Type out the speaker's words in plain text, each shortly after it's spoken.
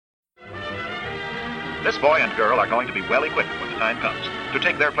This boy and girl are going to be well equipped when the time comes to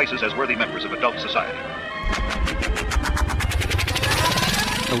take their places as worthy members of adult society.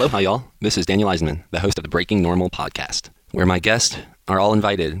 Aloha, y'all. This is Daniel Eisenman, the host of the Breaking Normal podcast, where my guests are all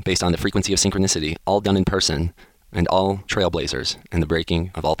invited based on the frequency of synchronicity, all done in person, and all trailblazers in the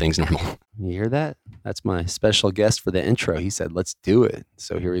breaking of all things normal. You hear that? That's my special guest for the intro. He said, let's do it.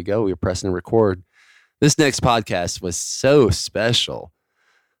 So here we go. We're pressing record. This next podcast was so special.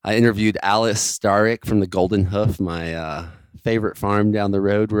 I interviewed Alice Starek from the Golden Hoof, my favorite farm down the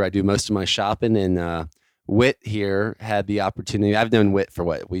road where I do most of my shopping. And Whit here had the opportunity. I've known Whit for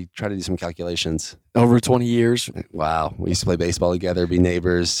what? We try to do some calculations. Over 20 years. Wow. We used to play baseball together, be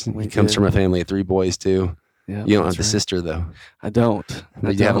neighbors. He comes from a family of 3 boys, too. Yeah, you don't have the sister, though. I don't.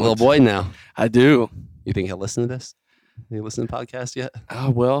 But you have a little boy now. I do. You think he'll listen to this? You listen to the podcast yet?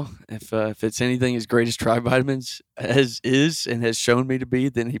 Oh, well, if it's anything as great as Tri Vitamins as is and has shown me to be,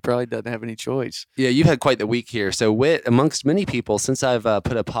 then he probably doesn't have any choice. Yeah, you've had quite the week here. So Whit, amongst many people, since I've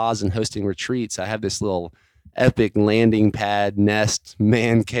put a pause in hosting retreats, I have this little epic landing pad, nest,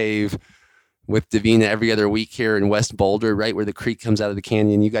 man cave with Davina every other week here in West Boulder, right where the creek comes out of the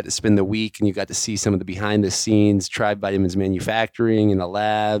canyon. You got to spend the week and you got to see some of the behind the scenes Tri Vitamins manufacturing and the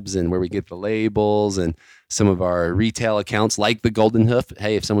labs and where we get the labels and some of our retail accounts like the Golden Hoof.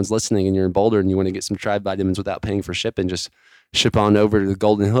 Hey, if someone's listening and you're in Boulder and you want to get some Tri Vitamins without paying for shipping, just ship on over to the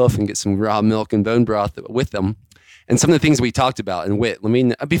Golden Hoof and get some raw milk and bone broth with them. And some of the things we talked about. And Whit,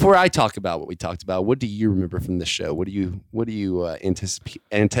 before I talk about what we talked about, what do you remember from the show? What do you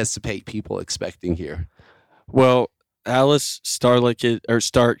anticipate people expecting here? Well, Alice Stark,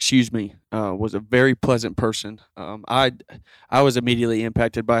 was a very pleasant person. I was immediately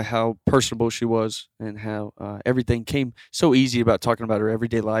impacted by how personable she was and how everything came so easy about talking about her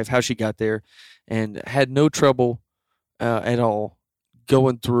everyday life, how she got there, and had no trouble at all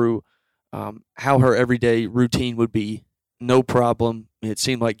going through how her everyday routine would be. No problem. It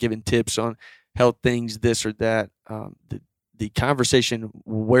seemed like giving tips on health things, this or that. The conversation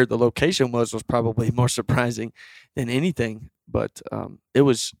where the location was probably more surprising than anything, but it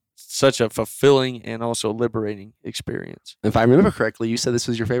was such a fulfilling and also liberating experience. If I remember correctly, you said this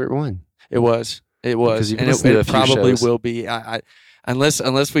was your favorite one. It was, and it probably will be. Unless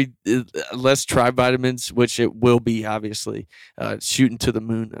Tri Vitamins, which it will be, obviously, shooting to the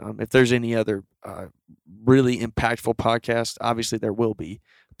moon. If there's any other really impactful podcast, obviously there will be.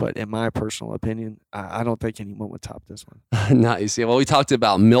 But in my personal opinion, I don't think anyone would top this one. Nice. Yeah, well, we talked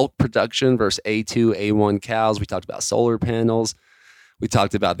about milk production versus A2, A1 cows. We talked about solar panels. We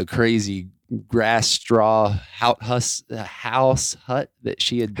talked about the crazy grass straw house hut that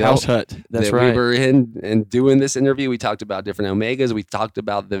she had built. House hut. That's that right. We were in and doing this interview. We talked about different omegas. We talked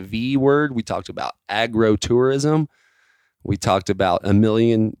about the V word. We talked about agro-tourism. We talked about 1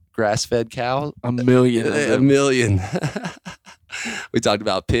 million grass-fed cows. 1 million. 1 million. We talked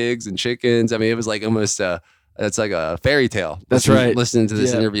about pigs and chickens. I mean, it was like almost it's like a fairy tale. That's right. Listening to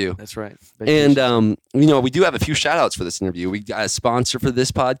this interview. That's right. And, we do have a few shout outs for this interview. We got a sponsor for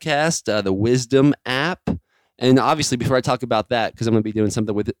this podcast, the Wisdom app. And obviously, before I talk about that, because I'm going to be doing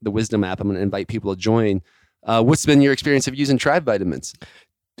something with the Wisdom app, I'm going to invite people to join. What's been your experience of using Tri Vitamins?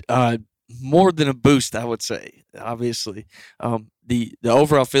 More than a boost, I would say, obviously. The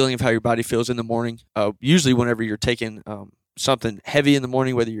overall feeling of how your body feels in the morning, usually whenever you're taking something heavy in the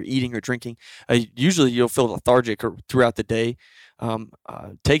morning, whether you're eating or drinking, usually you'll feel lethargic throughout the day.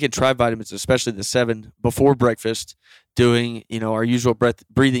 Taking Tri Vitamins, especially the 7 before breakfast, doing our usual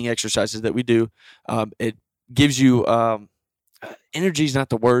breathing exercises that we do, it gives you energy is not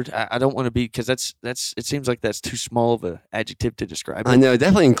the word. I don't want to be, because that's it seems like that's too small of an adjective to describe it. I know, it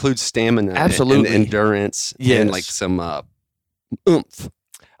definitely includes stamina, absolutely, and endurance, yes, and like some oomph.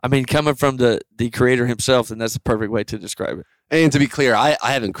 I mean, coming from the creator himself, then that's the perfect way to describe it. And to be clear, I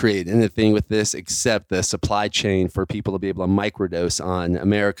haven't created anything with this except the supply chain for people to be able to microdose on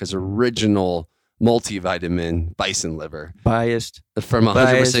America's original multivitamin bison liver. Biased. From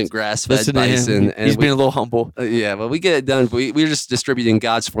 100% grass-fed bison. And he's being a little humble. Yeah, well, we get it done. We're just distributing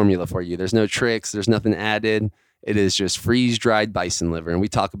God's formula for you. There's no tricks. There's nothing added. It is just freeze-dried bison liver, and we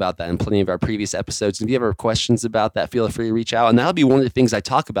talk about that in plenty of our previous episodes. And if you have questions about that, feel free to reach out. And that'll be one of the things I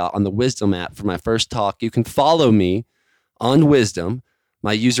talk about on the Wisdom app for my first talk. You can follow me on Wisdom.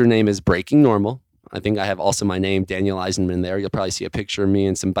 My username is Breaking Normal. I think I have also my name, Daniel Eisenman, there. You'll probably see a picture of me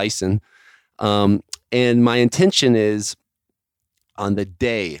and some bison. And my intention is on the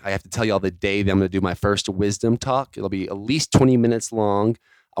day, I have to tell you all the day that I'm going to do my first Wisdom talk. It'll be at least 20 minutes long.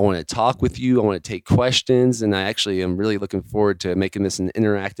 I want to talk with you. I want to take questions. And I actually am really looking forward to making this an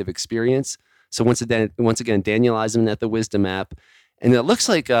interactive experience. So once again, Daniel Eisenman at the Wisdom app. And it looks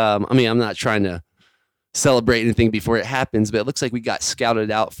like, I'm not trying to celebrate anything before it happens, but it looks like we got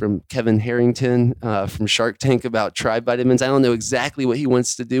scouted out from Kevin Harrington from Shark Tank about tribe vitamins. I don't know exactly what he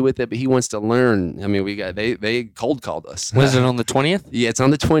wants to do with it, but he wants to learn. I mean, they cold called us. Was it on the 20th? Yeah, it's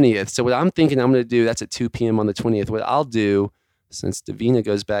on the 20th. So what I'm thinking I'm going to do, that's at 2 p.m. on the 20th. What I'll do, since Davina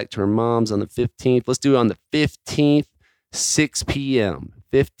goes back to her mom's on the 15th, let's do it on the 15th, 6 p.m.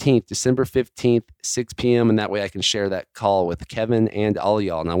 15th, December 15th, 6 p.m. And that way I can share that call with Kevin and all of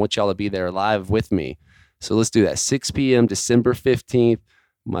y'all. And I want y'all to be there live with me. So let's do that. 6 p.m. December 15th,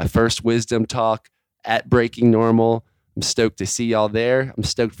 my first wisdom talk at Breaking Normal. I'm stoked to see y'all there. I'm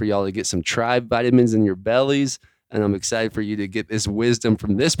stoked for y'all to get some tribe vitamins in your bellies. And I'm excited for you to get this wisdom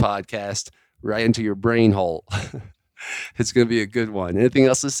from this podcast right into your brain hole. It's going to be a good one. Anything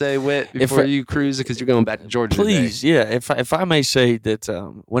else to say, Whit, before you cruise? Because you're going back to Georgia Please, today. yeah. If I may say that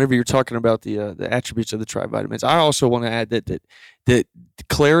whenever you're talking about the attributes of the tribe vitamins, I also want to add that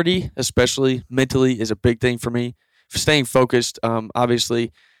clarity, especially mentally, is a big thing for me. Staying focused,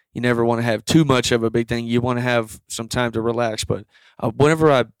 obviously, you never want to have too much of a big thing. You want to have some time to relax. But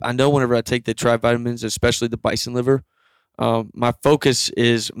whenever I take the tribe vitamins, especially the bison liver, my focus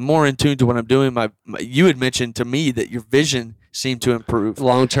is more in tune to what I'm doing. You had mentioned to me that your vision seemed to improve.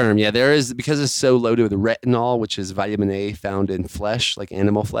 Long term, yeah. There is, because it's so loaded with retinol, which is vitamin A found in flesh, like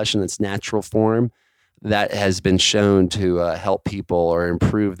animal flesh in its natural form, that has been shown to help people or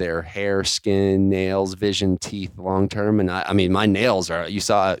improve their hair, skin, nails, vision, teeth long term. And I mean, my nails are, you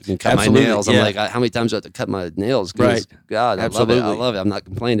saw it, you can cut Absolutely, my nails. yeah. I'm like, how many times do I have to cut my nails? Right. God, Absolutely. I love it. I'm not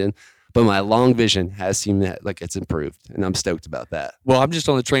complaining. But my long vision has seemed that like it's improved, and I'm stoked about that. Well, I'm just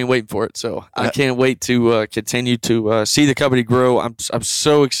on the train waiting for it, so I can't wait to continue to see the company grow. I'm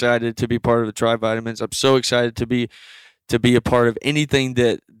so excited to be part of the Tribe Vitamins. I'm so excited to be a part of anything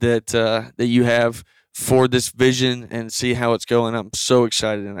that you have for this vision and see how it's going. I'm so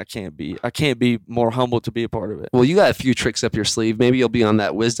excited, and I can't be more humbled to be a part of it. Well, you got a few tricks up your sleeve. Maybe you'll be on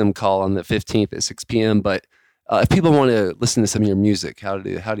that wisdom call on the 15th at 6 p.m. But if people want to listen to some of your music, how do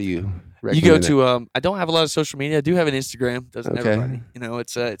you recommend You go it? to I don't have a lot of social media. I do have an Instagram. Doesn't Okay. everybody?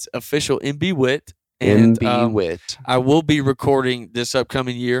 It's official MB Wit. And MB Wit. I will be recording this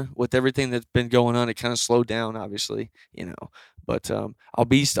upcoming year with everything that's been going on. It kind of slowed down, obviously, But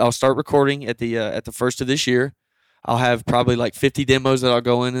I'll start recording at the first of this year. I'll have probably like 50 demos that I'll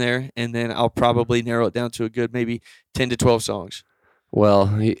go in there, and then I'll probably narrow it down to a good maybe 10 to 12 songs. Well,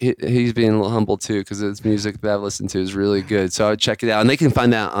 he's being a little humble too, because his music that I've listened to is really good. So I would check it out, and they can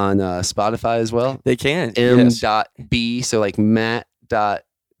find that on Spotify as well. They can. M.B. Yes. So like Matt.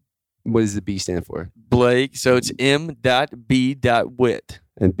 What does the B stand for? Blake. So it's M.B.Wit.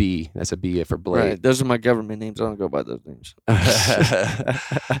 And B. That's a B for Blake. Right. Those are my government names. I don't go by those names.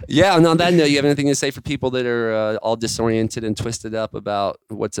 Yeah. And on that note, you have anything to say for people that are all disoriented and twisted up about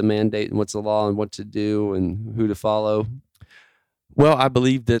what's a mandate and what's a law and what to do and who to follow? Well, I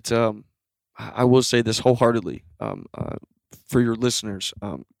believe that I will say this wholeheartedly for your listeners.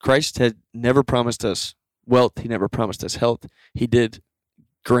 Christ had never promised us wealth. He never promised us health. He did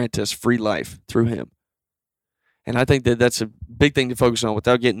grant us free life through him. And I think that that's a big thing to focus on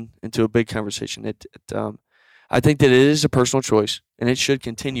without getting into a big conversation. I think that it is a personal choice, and it should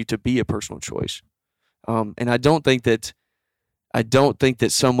continue to be a personal choice. And I don't think that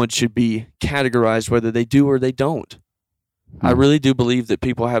someone should be categorized whether they do or they don't. I really do believe that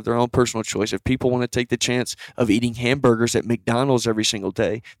people have their own personal choice. If people want to take the chance of eating hamburgers at McDonald's every single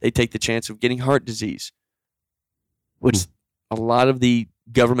day, they take the chance of getting heart disease, which a lot of the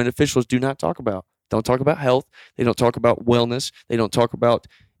government officials do not talk about. Don't talk about health. They don't talk about wellness. They don't talk about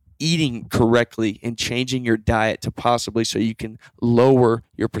eating correctly and changing your diet to possibly so you can lower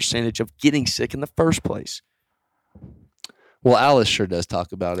your percentage of getting sick in the first place. Well, Alice sure does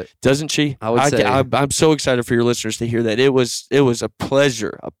talk about it. Doesn't she? I would say. I'm so excited for your listeners to hear that. It was a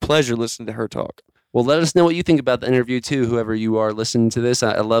pleasure listening to her talk. Well, let us know what you think about the interview, too, whoever you are listening to this.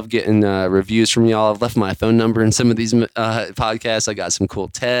 I love getting reviews from y'all. I've left my phone number in some of these podcasts. I got some cool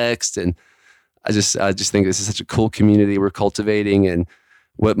text, and I just think this is such a cool community we're cultivating, and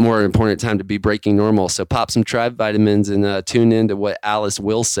what more important time to be breaking normal. So pop some Tribe Vitamins and tune in to what Alice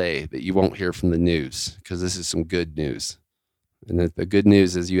will say that you won't hear from the news, because this is some good news. And the good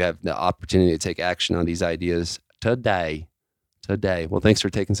news is you have the opportunity to take action on these ideas today. Well, thanks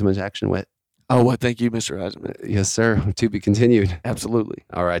for taking so much action, Whit. Oh, well, thank you, Mr. Eisenman. Yes, sir. To be continued. Absolutely.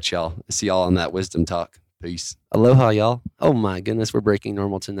 All right, y'all. See y'all on that wisdom talk. Peace. Aloha, y'all. Oh, my goodness. We're breaking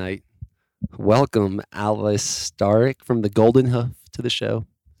normal tonight. Welcome, Alice Starek from the Golden Hoof to the show.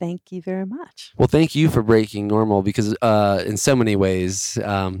 Thank you very much. Well, thank you for breaking normal, because in so many ways,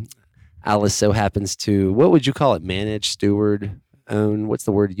 Alice so happens to, what would you call it, manage, steward, own, what's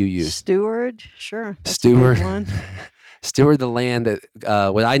the word you use? Steward, sure. That's a Steward. good one. Steward the land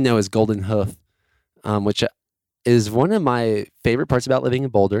that what I know is Golden Hoof, which is one of my favorite parts about living in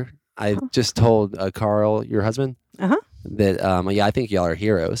Boulder. I just told Carl, your husband, that I think y'all are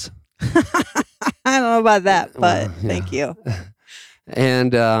heroes. I don't know about that, but thank you.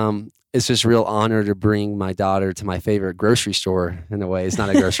 And it's just a real honor to bring my daughter to my favorite grocery store. In a way, it's not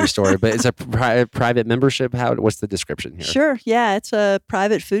a grocery store, but it's a private membership. What's the description here? Sure. Yeah, it's a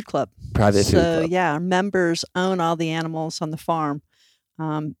private food club. Private food club. So yeah, our members own all the animals on the farm.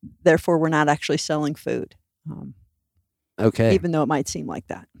 Therefore, we're not actually selling food. Okay. Even though it might seem like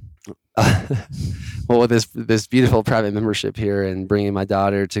that. Well, with this beautiful private membership here, and bringing my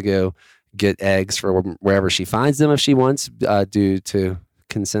daughter to go get eggs for wherever she finds them if she wants, due to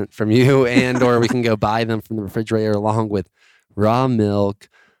consent from you, and or we can go buy them from the refrigerator, along with raw milk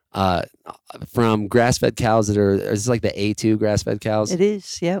from grass-fed cows that are, is this like the A2 grass-fed cows? It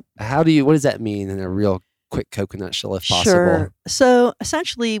is. Yep. What does that mean in a real quick coconut shell, if possible? Sure. So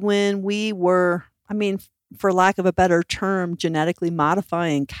essentially, when we were, for lack of a better term, genetically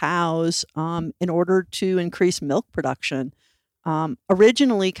modifying cows in order to increase milk production.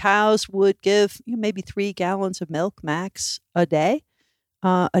 Originally, cows would give maybe 3 gallons of milk max a day,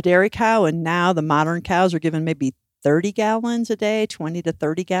 a dairy cow, and now the modern cows are given maybe 30 gallons a day, 20 to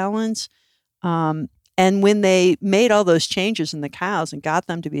 30 gallons. And when they made all those changes in the cows and got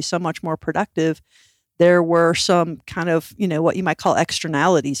them to be so much more productive, there were some kind of, what you might call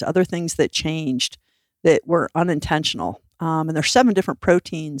externalities, other things that changed that were unintentional. And there's 7 different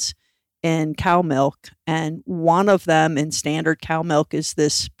proteins in cow milk. And one of them in standard cow milk is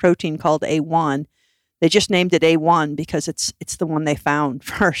this protein called A1. They just named it A1 because it's the one they found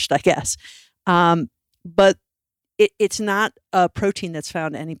first, I guess. But it's not a protein that's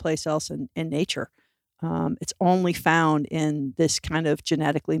found anyplace else in nature. It's only found in this kind of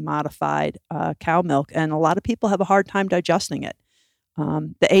genetically modified cow milk. And a lot of people have a hard time digesting it.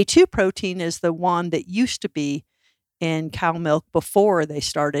 The A2 protein is the one that used to be in cow milk before they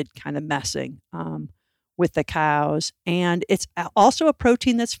started kind of messing with the cows. And it's also a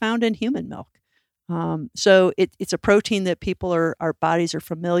protein that's found in human milk. So it's a protein that our bodies are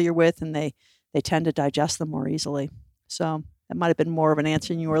familiar with, and they tend to digest them more easily. So that might have been more of an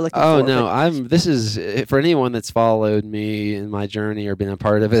answer than you were looking for. Oh, no. This is for anyone that's followed me in my journey or been a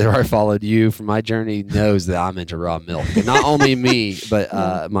part of it, or I followed you from my journey, knows that I'm into raw milk. And not only me, but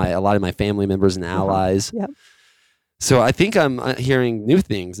a lot of my family members and allies. Yep. So I think I'm hearing new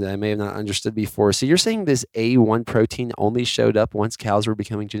things that I may have not understood before. So you're saying this A1 protein only showed up once cows were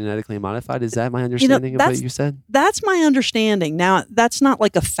becoming genetically modified? Is that my understanding of what you said? That's my understanding. Now, that's not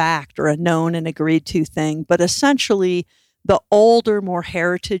like a fact or a known and agreed to thing, but essentially the older, more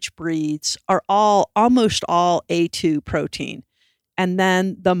heritage breeds are almost all A2 protein. And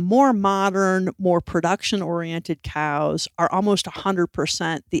then the more modern, more production-oriented cows are almost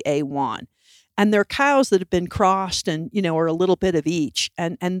 100% the A1. And they're cows that have been crossed and, or a little bit of each.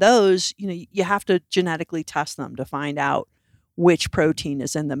 And those, you have to genetically test them to find out which protein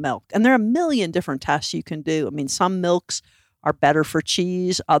is in the milk. And there are a million different tests you can do. Some milks are better for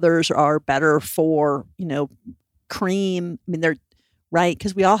cheese. Others are better for, cream. They're right,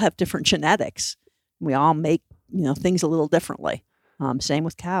 because we all have different genetics. We all make, things a little differently. Same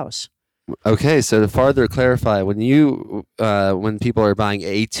with cows. Okay, so to further clarify, when people are buying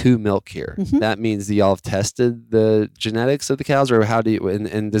A2 milk here, that means that y'all have tested the genetics of the cows, or how do you?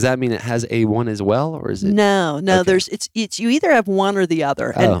 And does that mean it has A1 as well, or is it? No. Okay. It's you either have one or the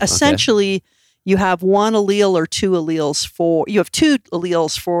other, and essentially you have one allele or two alleles you have 2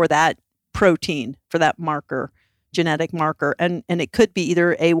 alleles for that protein, for that marker, genetic marker, and it could be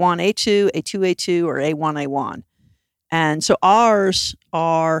either A1A2, A2A2, or A1A1, and so ours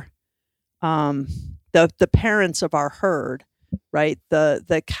are. The parents of our herd, right?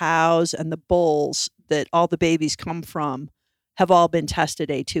 The cows and the bulls that all the babies come from have all been tested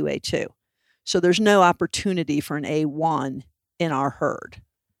A2. So there's no opportunity for an A1 in our herd.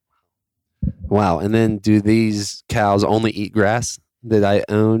 Wow. And then do these cows only eat grass that I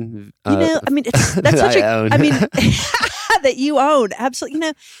own? That's such that you own.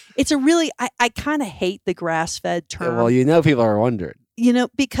 Absolutely. It's a really, I kind of hate the grass-fed term. Well, people are wondering.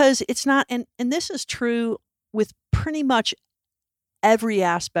 Because it's not, and this is true with pretty much every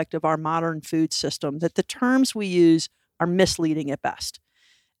aspect of our modern food system, that the terms we use are misleading at best.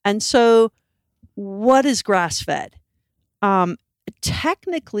 And so what is grass-fed?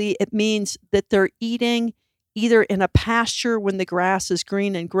 Technically, it means that they're eating either in a pasture when the grass is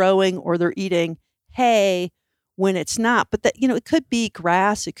green and growing, or they're eating hay when it's not. But that, it could be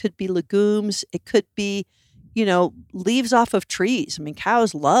grass, it could be legumes, it could be leaves off of trees. I mean,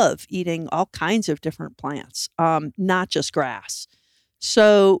 cows love eating all kinds of different plants, not just grass.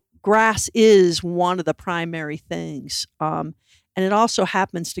 So grass is one of the primary things. And it also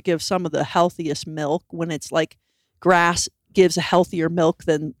happens to give some of the healthiest milk when it's like grass gives a healthier milk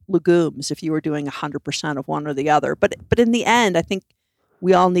than legumes if you were doing 100% of one or the other. But in the end, I think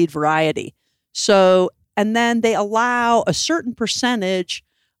we all need variety. So, and then they allow a certain percentage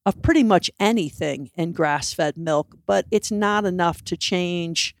of pretty much anything in grass-fed milk, but it's not enough to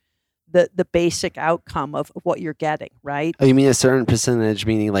change the basic outcome of what you're getting, right? Oh, you mean a certain percentage,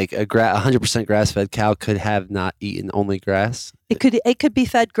 meaning like 100% grass-fed cow could have not eaten only grass? It could be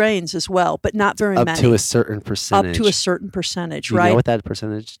fed grains as well, but not very many. Up to a certain percentage. Up to a certain percentage, Do you right? know what that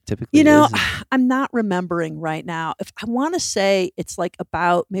percentage typically is? I'm not remembering right now. If I want to say it's like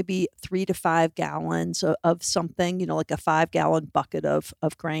about maybe 3 to 5 gallons of something, like a 5-gallon bucket of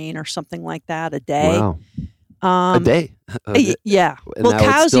grain or something like that a day. Wow. A day? Yeah. And well, that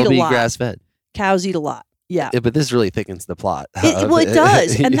would cows still eat a be lot. grass-fed. Cows eat a lot. Yeah. But this really thickens the plot. It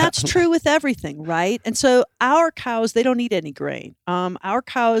does. And Yeah. that's true with everything, right? And so our cows, they don't eat any grain. Our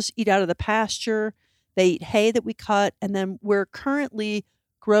cows eat out of the pasture. They eat hay that we cut. And then we're currently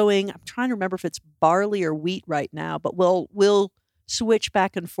growing, I'm trying to remember if it's barley or wheat right now, but we'll switch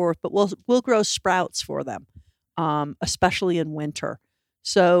back and forth. But we'll grow sprouts for them, especially in winter.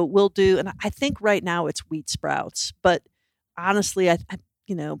 So we'll do, and I think right now it's wheat sprouts. But honestly,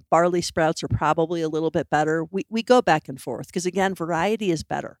 barley sprouts are probably a little bit better. We go back and forth because, again, variety is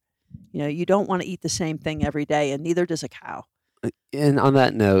better. You don't want to eat the same thing every day, and neither does a cow. And on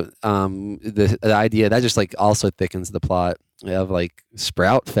that note, the idea that just like also thickens the plot of like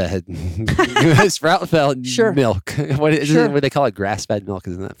sprout fed Sure. milk. What Sure. they call it? Grass fed milk.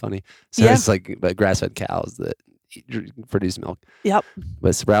 Isn't that funny? So Yeah. it's like grass fed cows that produce milk. Yep.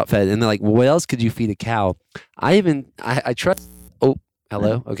 But sprout fed, and they're like, well, what else could you feed a cow? I trust. Oh,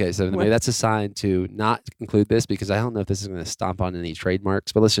 hello. Okay, so maybe that's a sign to not include this because I don't know if this is going to stomp on any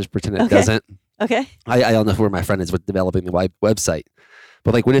trademarks. But let's just pretend it doesn't. Okay. I don't know where my friend is with developing the website,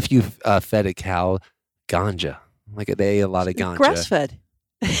 but like, what if you fed a cow ganja? Like they ate a lot of ganja. Grass fed.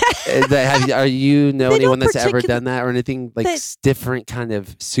 Are you know They anyone don't that's ever done that or anything like different kind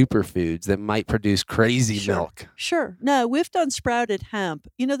of superfoods that might produce crazy milk? Sure. No, we've done sprouted hemp.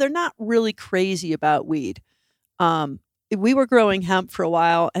 They're not really crazy about weed. We were growing hemp for a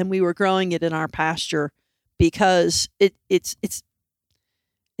while, and we were growing it in our pasture because it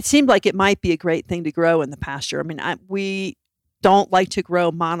seemed like it might be a great thing to grow in the pasture. I mean, we don't like to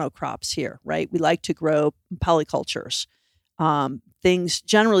grow monocrops here, right? We like to grow polycultures. Things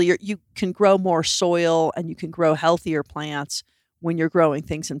generally, you can grow more soil and you can grow healthier plants when you're growing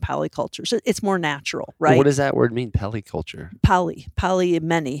things in polycultures. It's more natural, right? What does that word mean? Polyculture. Poly,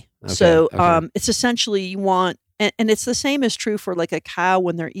 many. Okay, So okay. it's essentially you want, and it's the same is true for like a cow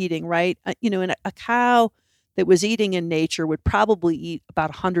when they're eating, right? And a cow that was eating in nature would probably eat about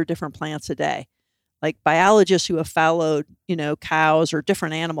 100 different plants a day. Like biologists who have followed, cows or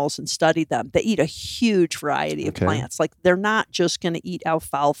different animals and studied them, they eat a huge variety of plants. Like they're not just going to eat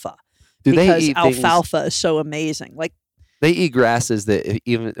alfalfa because alfalfa is so amazing. Like they eat grasses that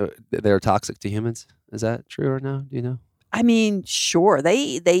they're toxic to humans. Is that true or no? Do you know? I mean, sure,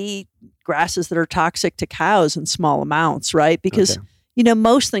 they eat grasses that are toxic to cows in small amounts, right? Because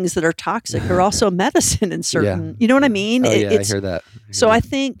most things that are toxic are also medicine in certain. You know what I mean? I hear that. I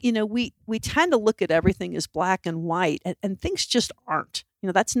think we tend to look at everything as black and white, and things just aren't.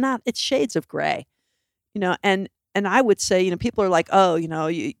 That's not. It's shades of gray. And I would say, people are like, oh,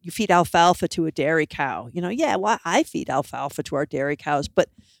 you feed alfalfa to a dairy cow. Yeah, well, I feed alfalfa to our dairy cows, but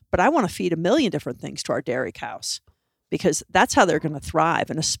I want to feed a million different things to our dairy cows because that's how they're going to thrive,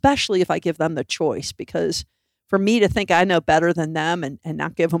 and especially if I give them the choice. Because for me to think I know better than them and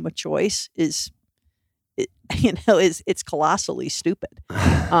not give them a choice is colossally stupid.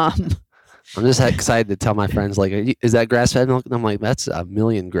 I'm just excited to tell my friends, like, is that grass-fed milk? And I'm like, that's a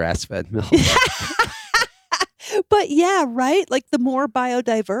million grass-fed milk. But yeah, right? Like the more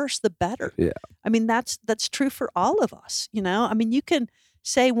biodiverse, the better. Yeah. I mean, that's true for all of us, I mean, you can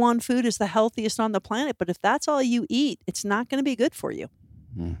say one food is the healthiest on the planet, but if that's all you eat, it's not going to be good for you.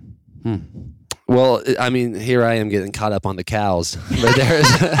 Well, I mean, here I am getting caught up on the cows, but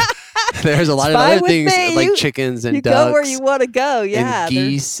there's a lot of fine other with things me. like chickens and You ducks. go where you want to go. Yeah. And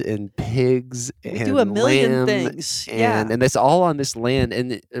geese and pigs We and do a million lamb, things. Yeah. and it's all on this land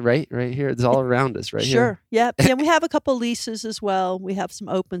and right here. It's all around us right here. Sure. Yep. Yeah. We have a couple leases as well. We have some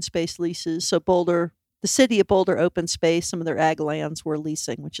open space leases. So the city of Boulder Open Space, some of their ag lands we're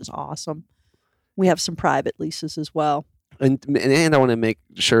leasing, which is awesome. We have some private leases as well. And I want to make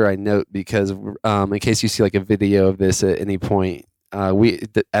sure I note, because in case you see like a video of this at any point,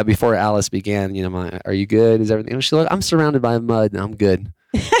 before Alice began, are you good? Is everything? She's like, I'm surrounded by mud and I'm good.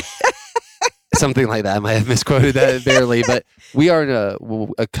 Something like that. I might have misquoted that barely, but we are in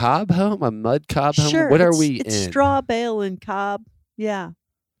a cob home, a mud cob home. Sure. What are we it's in? Straw bale and cob. Yeah.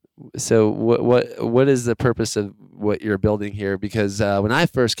 So what is the purpose of what you're building here? Because when I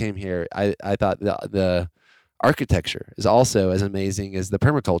first came here, I thought the architecture is also as amazing as the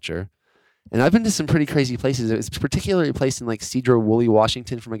permaculture. And I've been to some pretty crazy places. It's particularly a place in like Cedro Woolley,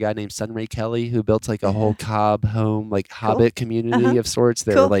 Washington, from a guy named Sunray Kelly, who built like a whole cob home, like hobbit community of sorts.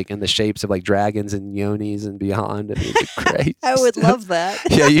 They're like in the shapes of like dragons and yonis and beyond. I mean, it's great. I would love that.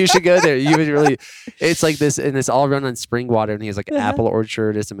 Yeah, you should go there. You would really. It's like this, and it's all run on spring water, and he has like an apple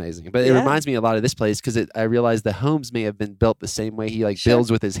orchard. It's amazing. But it reminds me a lot of this place because I realized the homes may have been built the same way. He like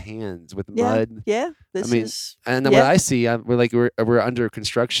builds with his hands with mud. Yeah. And what I see, we're under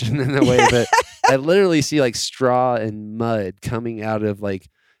construction in a way, but I literally see like straw and mud coming out of like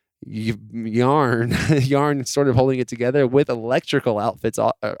yarn sort of holding it together with electrical outfits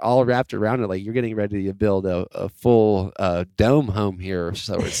all wrapped around it. Like you're getting ready to build a full dome home here.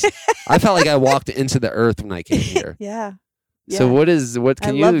 So I felt like I walked into the earth when I came here. Yeah. So what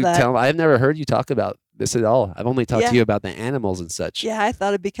can you tell me? I've never heard you talk about this at all. I've only talked to you about the animals and such. Yeah, I thought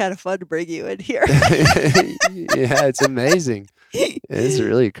it'd be kind of fun to bring you in here. Yeah, it's amazing. It's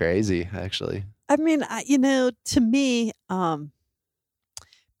really crazy, actually. I mean, to me,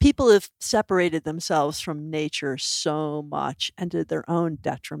 people have separated themselves from nature so much and to their own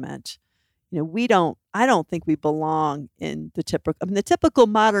detriment. I don't think we belong in the typical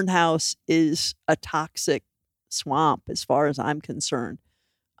modern house is a toxic swamp as far as I'm concerned.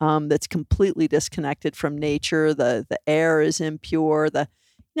 That's completely disconnected from nature. The air is impure. The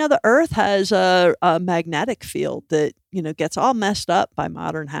earth has a magnetic field that, gets all messed up by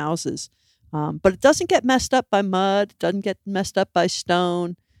modern houses. But it doesn't get messed up by mud, doesn't get messed up by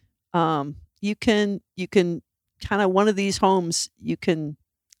stone. You can kind of, one of these homes, you can,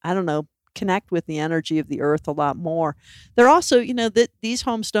 I don't know, connect with the energy of the earth a lot more. They're also, that these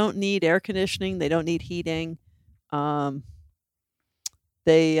homes don't need air conditioning. They don't need heating. I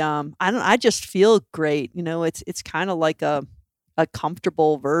just feel great. It's kind of like a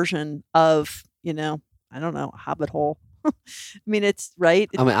comfortable version of, I don't know, a hobbit hole. I mean, it's right.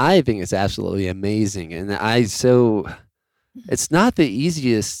 I think it's absolutely amazing. And it's not the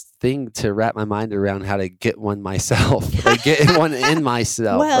easiest thing to wrap my mind around how to get one myself, like get one in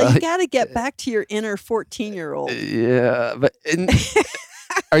myself. Well, right? You got to get back to your inner 14-year-old. Yeah. But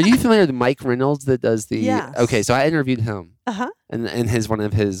are you familiar with Mike Reynolds that does the? Yes. Okay, so I interviewed him. Uh-huh. And one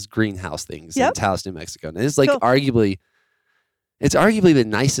of his greenhouse things in Taos, New Mexico. And it's like arguably the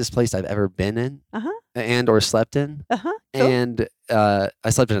nicest place I've ever been in and or slept in. Cool. And I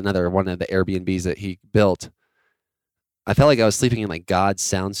slept in another one of the Airbnbs that he built. I felt like I was sleeping in like God's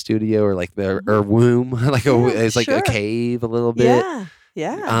sound studio or like or womb, like it's like a cave a little bit.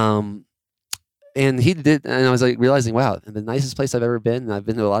 Yeah. And he did, and I was like realizing, wow, the nicest place I've ever been, and I've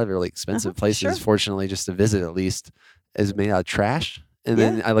been to a lot of really expensive places, fortunately, just to visit at least, is made out of trash. And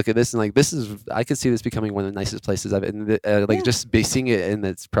then I look at this and like, I could see this becoming one of the nicest places I've been. Just seeing it in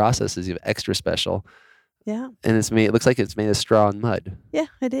its process is extra special. Yeah. And it looks like it's made of straw and mud. Yeah,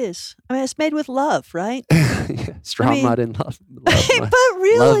 it is. I mean, it's made with love, right? Straw, mud, and love. But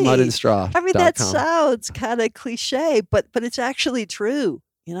really, love, mud, and straw. I mean, that sounds kind of cliche, but it's actually true.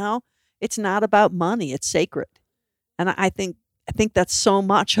 It's not about money; it's sacred, and I think that's so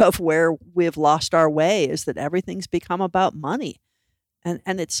much of where we've lost our way is that everything's become about money, and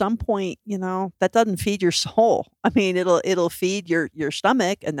at some point, that doesn't feed your soul. I mean, it'll feed your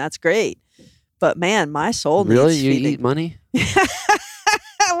stomach, and that's great. But man, my soul needs really, you feeding. eat money?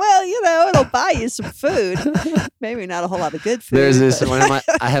 Well, it'll buy you some food. Maybe not a whole lot of good food. There's this one of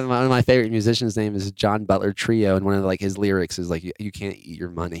my favorite musicians' name is John Butler Trio, and one of his lyrics is like, "You can't eat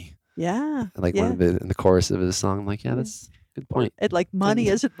your money." Yeah. Like one of in the chorus of his song. I'm like, yeah, that's a good point. And like money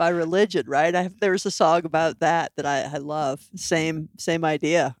isn't my religion, right? There's a song about that I love. Same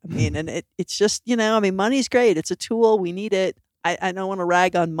idea. I mean, and it's just, money's great. It's a tool. We need it. I don't want to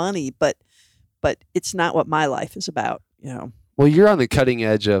rag on money, but it's not what my life is about, Well, you're on the cutting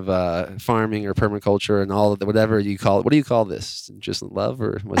edge of farming or permaculture and all of whatever you call it. What do you call this? Just love,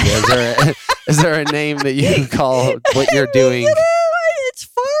 or is there a name that you call what you're doing? It's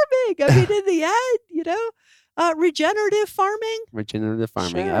farming. I mean, in the end, regenerative farming. Regenerative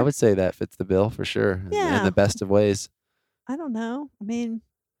farming. Sure. I would say that fits the bill for sure. Yeah. In the best of ways. I don't know. I mean,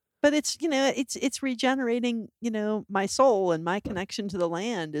 but it's regenerating, my soul and my connection to the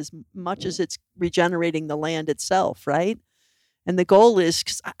land as much as it's regenerating the land itself, right? And the goal is,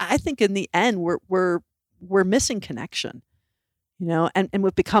 because I think in the end we're missing connection, and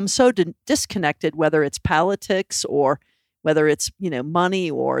we've become so disconnected, whether it's politics or whether it's money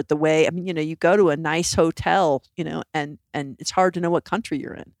or the way. I mean, you go to a nice hotel, and it's hard to know what country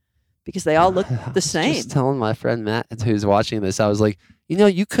you're in because they all look the same. Just telling my friend Matt, who's watching this, I was like,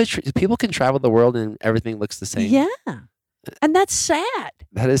 you could people can travel the world and everything looks the same. Yeah, and that's sad.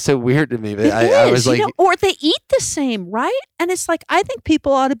 That is so weird to me. But I was like, or they eat the same, right? And it's like, I think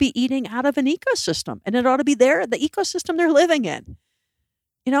people ought to be eating out of an ecosystem, and it ought to be the ecosystem they're living in.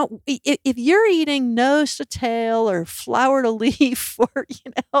 If you're eating nose to tail or flower to leaf, or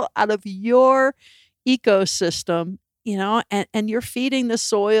out of your ecosystem, and you're feeding the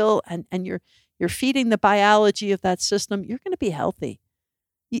soil and you're feeding the biology of that system, you're going to be healthy.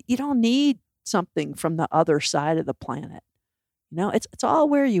 You don't need something from the other side of the planet. It's all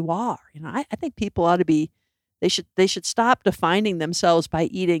where you are. I think people ought to be, they should stop defining themselves by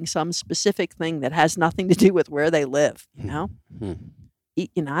eating some specific thing that has nothing to do with where they live.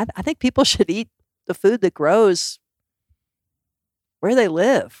 I think people should eat the food that grows where they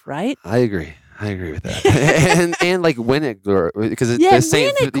live, right? I agree with that. and like when it grows, because it's the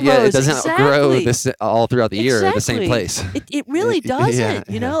same. It doesn't grow all throughout the year in the same place. It really doesn't.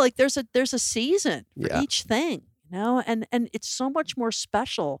 Yeah. Like there's a season for Yeah. each thing. And it's so much more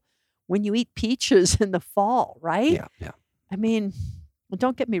special when you eat peaches in the fall, right? Yeah. I mean,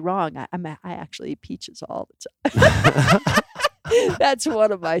 don't get me wrong. I actually eat peaches all the time. That's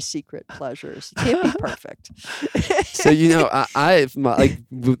one of my secret pleasures. It can't be perfect. So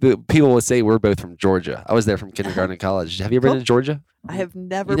people would say we're both from Georgia. I was there from kindergarten to college. Have you ever been to Georgia? I have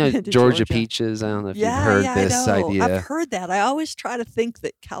never been to Georgia peaches. I don't know if you've heard this idea. I've heard that. I always try to think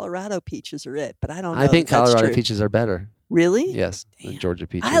that Colorado peaches are it, but I don't know. I think that's Colorado true. peaches are better. Really? Yes, than Georgia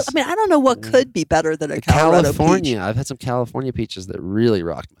peaches. I don't know what could be better than a Colorado California. peach. I've had some California peaches that really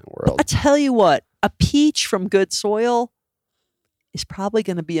rocked my world. I tell you what, a peach from good soil is probably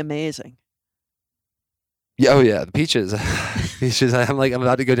going to be amazing. Yeah, the peaches. Peaches. I'm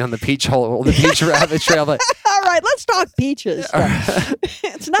about to go down the peach hole, the peach rabbit trail. But all right, let's talk peaches.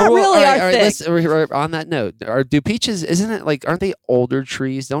 It's not really our thing. On that note, do peaches? Isn't it like? Aren't they older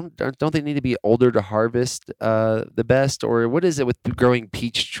trees? Don't they need to be older to harvest the best? Or what is it with growing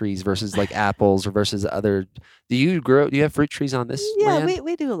peach trees versus like apples or versus other? Do you have fruit trees on this? Yeah, land?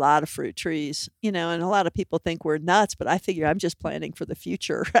 we do a lot of fruit trees, and a lot of people think we're nuts, but I figure I'm just planning for the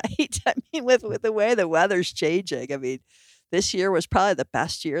future, right? I mean, with the way the weather's changing, I mean, this year was probably the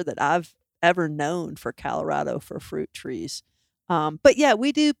best year that I've ever known for Colorado for fruit trees. But yeah,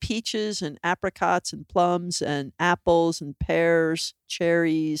 we do peaches and apricots and plums and apples and pears,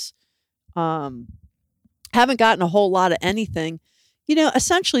 cherries. Haven't gotten a whole lot of anything.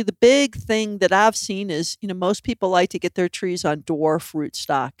 Essentially the big thing that I've seen is, most people like to get their trees on dwarf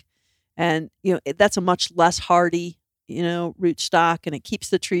rootstock. And, that's a much less hardy, rootstock, and it keeps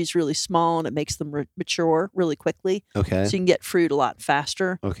the trees really small and it makes them mature really quickly. Okay. So you can get fruit a lot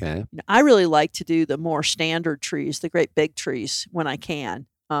faster. Okay. I really like to do the more standard trees, the great big trees when I can.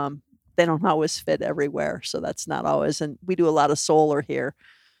 They don't always fit everywhere. So that's not always, and we do a lot of solar here.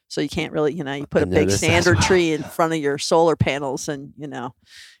 So you can't really, you put a big standard tree in front of your solar panels and,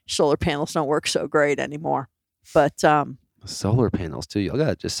 solar panels don't work so great anymore. But solar panels too. Y'all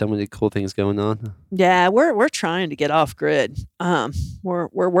got just so many cool things going on. Yeah, we're trying to get off grid. We're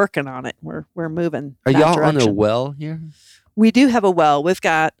working on it. We're moving. Are y'all direction. on a well here? We do have a well. We've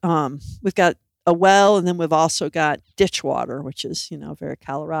got a well, and then we've also got ditch water, which is a very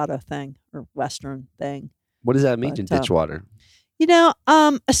Colorado thing or Western thing. What does that mean to ditch water?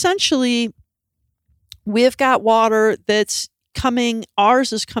 Essentially, we've got water that's coming.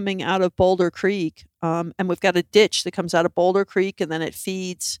 Ours is coming out of Boulder Creek, and we've got a ditch that comes out of Boulder Creek, and then it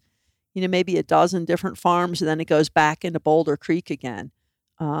feeds, maybe a dozen different farms, and then it goes back into Boulder Creek again.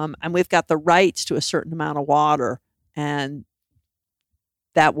 And we've got the rights to a certain amount of water, and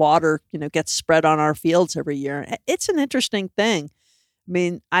that water, gets spread on our fields every year. It's an interesting thing. I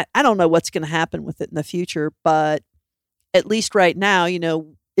mean, I don't know what's going to happen with it in the future, but at least right now,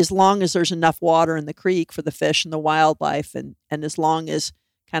 as long as there's enough water in the creek for the fish and the wildlife, and as long as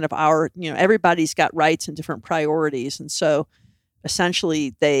kind of our, everybody's got rights and different priorities. And so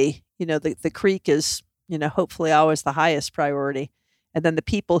essentially the creek is, hopefully always the highest priority. And then the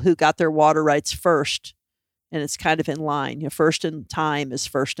people who got their water rights first, and it's kind of in line, first in time is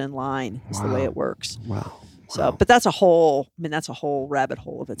first in line is the way it works. Wow. So, but that's a whole rabbit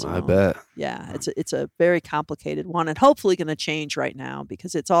hole of its own. I bet. Yeah, it's a very complicated one, and hopefully going to change right now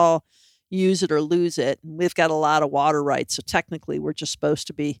because it's all use it or lose it. And we've got a lot of water rights, so technically we're just supposed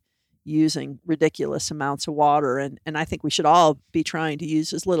to be, using ridiculous amounts of water. And I think we should all be trying to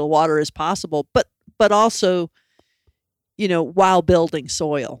use as little water as possible, but also, while building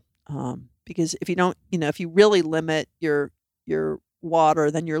soil. Because if you don't, if you really limit your water,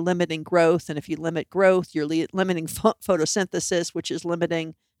 then you're limiting growth. And if you limit growth, you're limiting photosynthesis, which is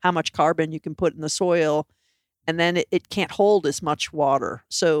limiting how much carbon you can put in the soil. And then it can't hold as much water.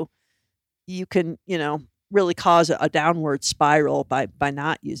 So you can, really cause a downward spiral by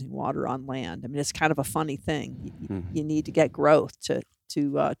not using water on land. I mean, it's kind of a funny thing. You need to get growth to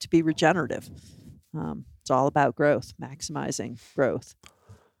be regenerative. It's all about growth, maximizing growth.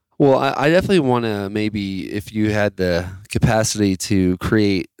 Well, I definitely want to, maybe if you had the capacity to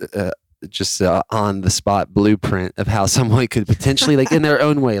create just on the spot blueprint of how someone could potentially, like in their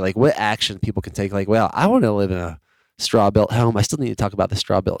own way, like what action people can take. Like, well, I want to live in a straw built home. I still need to talk about the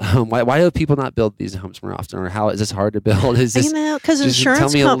straw built home. Why do people not build these homes more often, or how is this hard to build? Is this, because insurance.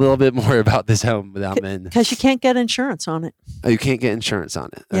 Tell me a little bit more about this home without men. Because you can't get insurance on it. Oh, you can't get insurance on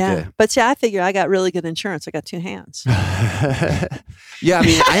it. Yeah, okay. But see, I figure I got really good insurance. I got 2 hands. Yeah, I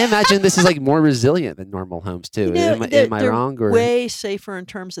mean, I imagine this is like more resilient than normal homes too. Am I wrong? Or way safer in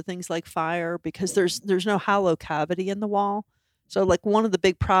terms of things like fire, because there's no hollow cavity in the wall. So like one of the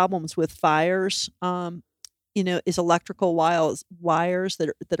big problems with fires, is electrical wires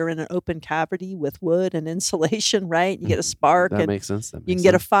that are in an open cavity with wood and insulation, right? You get a spark. That makes sense. You can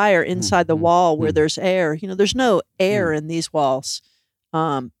get a fire inside the wall where there's air. There's no air in these walls.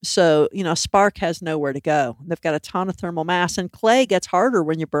 So, a spark has nowhere to go. They've got a ton of thermal mass, and clay gets harder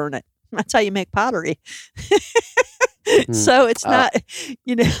when you burn it. That's how you make pottery. So it's not,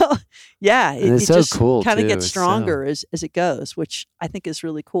 yeah, it so just cool kind of too. gets stronger as it goes, which I think is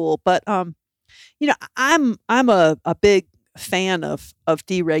really cool. But, I'm a big fan of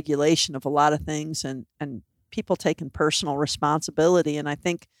deregulation of a lot of things and people taking personal responsibility. And I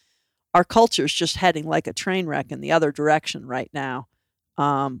think our culture is just heading like a train wreck in the other direction right now.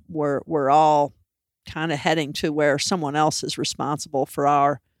 We're all kind of heading to where someone else is responsible for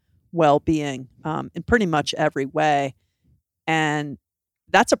our well-being in pretty much every way. And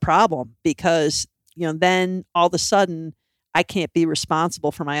that's a problem because, then all of a sudden I can't be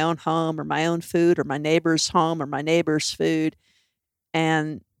responsible for my own home or my own food or my neighbor's home or my neighbor's food.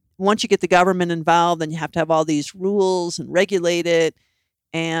 And once you get the government involved, then you have to have all these rules and regulate it.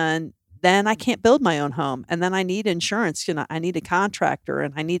 And then I can't build my own home. And then I need insurance. I need a contractor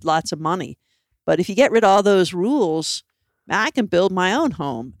and I need lots of money. But if you get rid of all those rules, I can build my own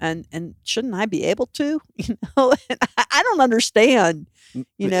home. And shouldn't I be able to? And I don't understand.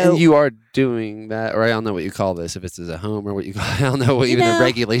 And you are doing that, or I don't know what you call this, if it's as a home or what you call, I don't know what even the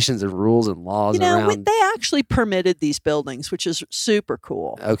regulations and rules and laws around. They actually permitted these buildings, which is super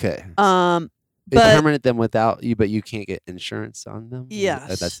cool. Okay. They but permanent them without you, but you can't get insurance on them.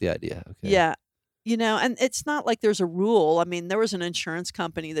 Yes. That's the idea. Okay. Yeah. And it's not like there's a rule. I mean, there was an insurance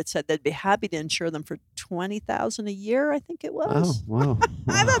company that said they'd be happy to insure them for $20,000 a year. I think it was. Oh, wow.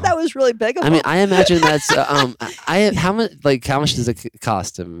 I thought that was really big of them. I mean, I imagine that's how much does it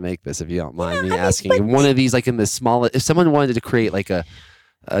cost to make this, if you don't mind me asking? One of these, like in the smallest, if someone wanted to create like for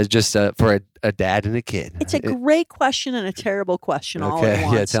a dad and a kid. It's a great question and a terrible question all at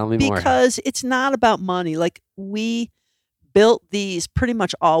once. Yeah, tell me more. Because it's not about money. Like we built these pretty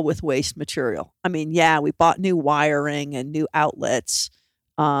much all with waste material. I mean, yeah, we bought new wiring and new outlets,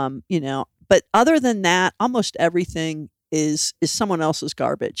 but other than that, almost everything is someone else's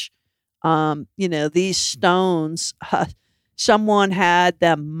garbage. These stones, someone had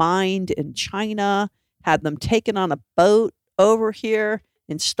them mined in China, had them taken on a boat over here,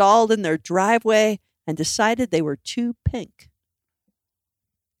 installed in their driveway, and decided they were too pink.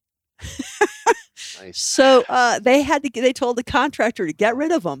 Nice. So they told the contractor to get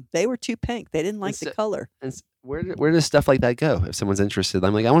rid of them. They were too pink. They didn't like the color. And where does stuff like that go? If someone's interested,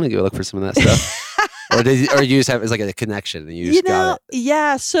 I'm like, I want to go look for some of that stuff. or you just have it's like a connection and you just got it.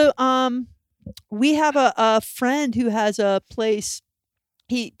 Yeah. So we have a friend who has a place.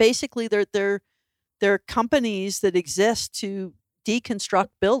 He basically they're companies that exist to deconstruct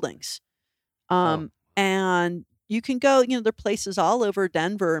buildings, and you can go, there are places all over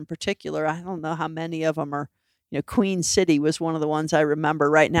Denver in particular. I don't know how many of them are, Queen City was one of the ones I remember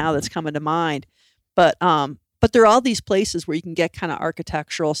right now that's coming to mind. But there are all these places where you can get kind of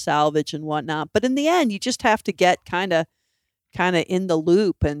architectural salvage and whatnot. But in the end, you just have to get kind of in the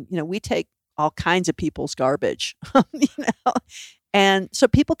loop. And, we take all kinds of people's garbage, and so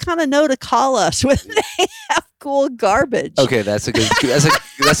people kind of know to call us when they have cool garbage. Okay, that's a good.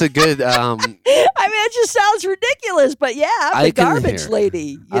 That's a good. I mean, it just sounds ridiculous, but yeah, I'm the garbage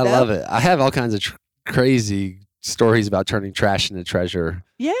lady. I love it. I have all kinds of crazy stories about turning trash into treasure.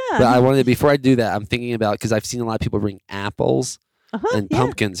 Yeah. But I wanted before I do that, I'm thinking about because I've seen a lot of people bring apples and yeah.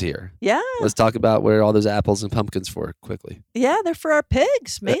 pumpkins here. Yeah. Let's talk about where all those apples and pumpkins for quickly. Yeah, they're for our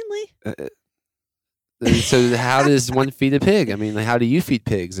pigs mainly. So how does one feed a pig? I mean, like, how do you feed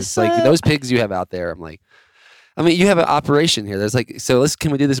pigs? It's like those pigs you have out there. I'm like, I mean, you have an operation here. There's like, so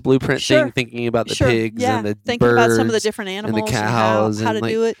can we do this blueprint thing, thinking about the pigs and the thinking birds about some of the different animals and the cows and how to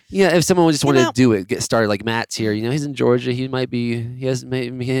like, do it. Yeah, if someone just wanted to do it, get started. Like Matt's here. You know, he's in Georgia. He might be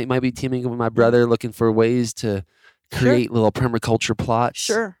teaming with my brother, looking for ways to create little permaculture plots.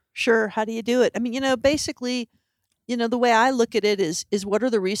 Sure. How do you do it? I mean, basically, the way I look at it is what are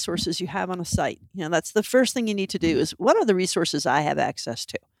the resources you have on a site? That's the first thing you need to do is what are the resources I have access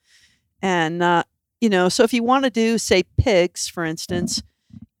to? And, so if you want to do, say, pigs, for instance,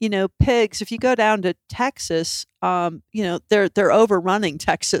 pigs, if you go down to Texas, they're overrunning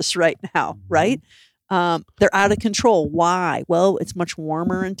Texas right now, right? They're out of control. Why? Well, it's much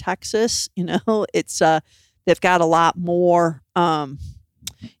warmer in Texas. It's, they've got a lot more,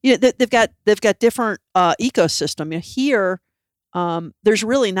 they've got different ecosystem. Here, there's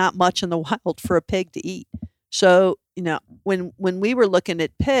really not much in the wild for a pig to eat. So, when we were looking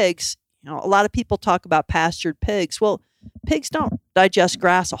at pigs, a lot of people talk about pastured pigs. Well, pigs don't digest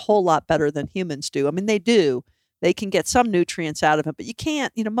grass a whole lot better than humans do. I mean, they do. They can get some nutrients out of it, but you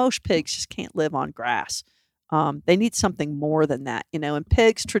can't, most pigs just can't live on grass. They need something more than that, and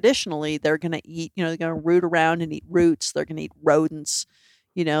pigs traditionally, they're going to eat, they're going to root around and eat roots. They're going to eat rodents.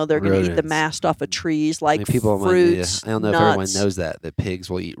 They're going to eat the mast off of trees like fruits. I don't know nuts. if everyone knows that pigs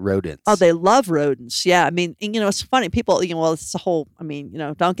will eat rodents. Oh, they love rodents. Yeah. I mean, it's funny. People, it's a whole,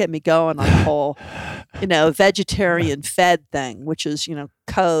 don't get me going on the whole, vegetarian fed thing, which is,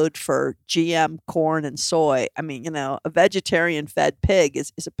 code for GM corn and soy. I mean, a vegetarian fed pig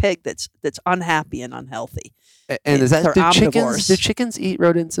is a pig that's unhappy and unhealthy. And is that, do chickens eat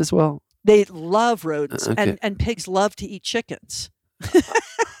rodents as well? They love rodents Okay. and pigs love to eat chickens.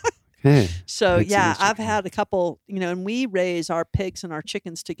 Okay. So I've had a couple, and we raise our pigs and our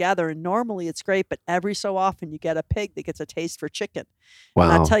chickens together, and normally it's great, but every so often you get a pig that gets a taste for chicken. Wow.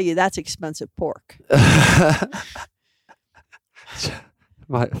 And I'll tell you, that's expensive pork.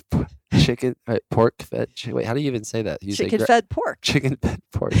 Chicken, pork fed. Wait, how do you even say that? You chicken fed pork. Chicken fed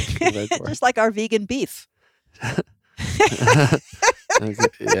pork. Just like our vegan beef. Okay.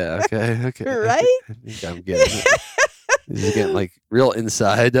 Yeah. Okay. Right? I think I'm getting it. This is getting like real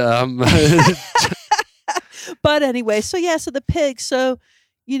inside. But anyway, so the pigs. So,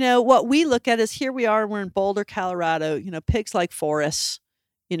 what we look at is here we are, we're in Boulder, Colorado. Pigs like forests.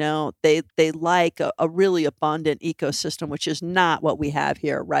 They like a really abundant ecosystem, which is not what we have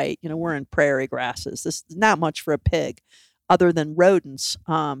here, right? We're in prairie grasses. This is not much for a pig other than rodents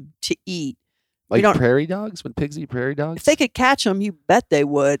to eat. Like prairie dogs? Would pigs eat prairie dogs? If they could catch them, you bet they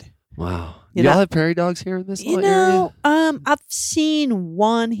would. Wow. Y'all have prairie dogs here in this area? I've seen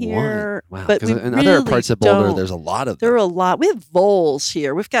one here. Wow. But in other parts of Boulder, there's a lot of them. There are a lot. We have voles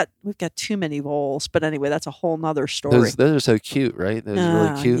here. We've got too many voles. But anyway, that's a whole nother story. Those are so cute, right? Those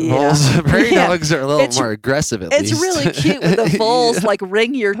really cute voles. Prairie dogs are a little more aggressive, at least. It's really cute when the voles like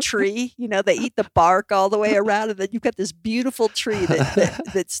ring your tree. They eat the bark all the way around, and then you've got this beautiful tree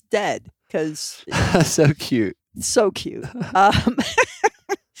that's dead because so cute. So cute.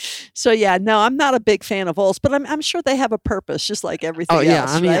 So no, I'm not a big fan of voles, but I'm sure they have a purpose, just like everything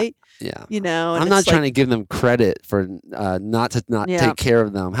else, right? Yeah. And I'm not trying to give them credit for not take care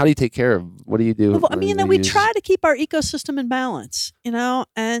of them. How do you take care of? What do you do? Well, we try to keep our ecosystem in balance,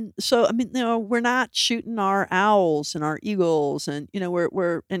 and so we're not shooting our owls and our eagles, and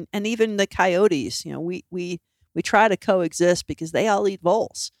we're and even the coyotes. We try to coexist because they all eat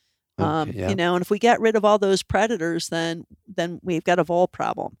voles. And if we get rid of all those predators, then we've got a vole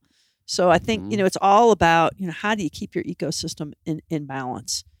problem. So I think, it's all about, how do you keep your ecosystem in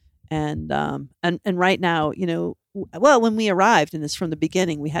balance? And right now, when we arrived, and it's from the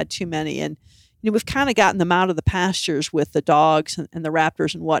beginning, we had too many, and, we've kind of gotten them out of the pastures with the dogs and the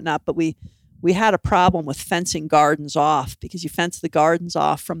raptors and whatnot, but we had a problem with fencing gardens off because you fence the gardens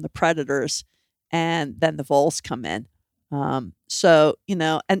off from the predators and then the voles come in. So,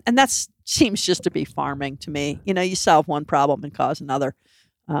 and that seems just to be farming to me. You solve one problem and cause another.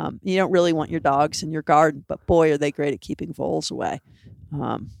 You don't really want your dogs in your garden, but boy, are they great at keeping voles away.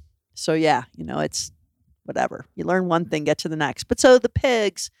 So it's whatever. You learn one thing, get to the next. But so the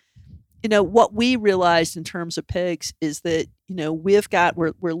pigs, what we realized in terms of pigs is that,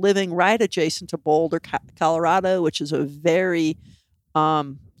 we're living right adjacent to Boulder, Colorado, which is a very,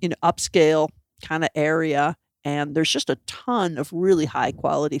 upscale kind of area. And there's just a ton of really high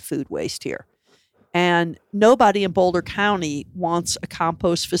quality food waste here. And nobody in Boulder County wants a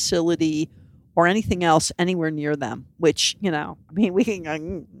compost facility or anything else anywhere near them, which, we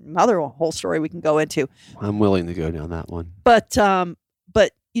can, another whole story we can go into. I'm willing to go down that one. But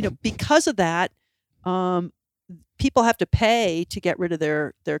because of that, people have to pay to get rid of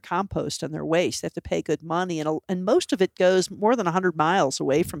their compost and their waste. They have to pay good money, and most of it goes more than 100 miles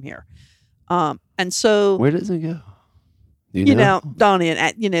away from here. And so, where does it go? Donnie,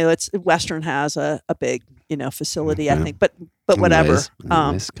 and it's Western has a big facility, I think, but whatever.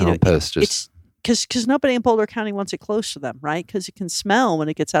 Compost it's because nobody in Boulder County wants it close to them, right? Because it can smell when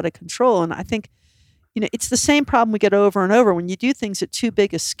it gets out of control, and I think. It's the same problem we get over and over when you do things at too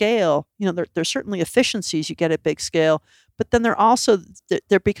big a scale. There's certainly efficiencies you get at big scale, but then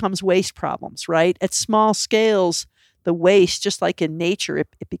there becomes waste problems, right? At small scales, the waste, just like in nature, it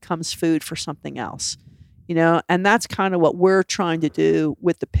becomes food for something else, and that's kind of what we're trying to do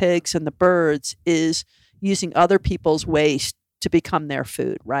with the pigs and the birds is using other people's waste to become their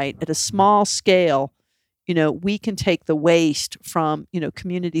food, right? At a small scale, we can take the waste from,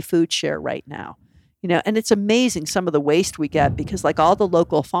 community food share right now. And it's amazing some of the waste we get because like all the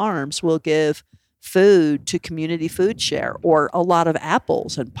local farms will give food to community food share, or a lot of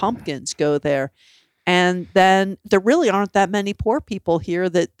apples and pumpkins go there. And then there really aren't that many poor people here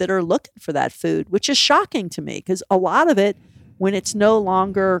that are looking for that food, which is shocking to me because a lot of it, when it's no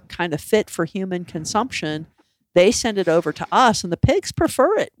longer kind of fit for human consumption, they send it over to us, and the pigs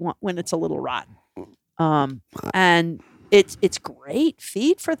prefer it when it's a little rotten. And it's great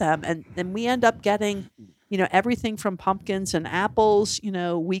feed for them. And we end up getting, everything from pumpkins and apples.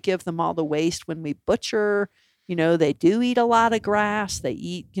 We give them all the waste when we butcher. They do eat a lot of grass. They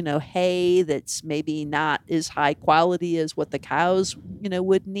eat, hay that's maybe not as high quality as what the cows,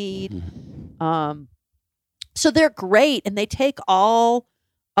 would need. So they're great. And they take all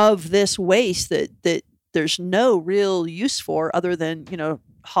of this waste that there's no real use for other than,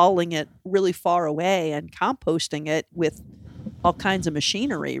 hauling it really far away and composting it with all kinds of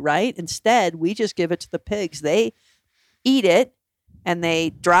machinery, right? Instead, we just give it to the pigs. They eat it and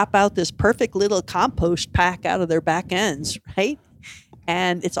they drop out this perfect little compost pack out of their back ends, right?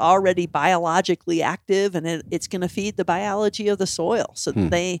 And it's already biologically active and it's going to feed the biology of the soil. So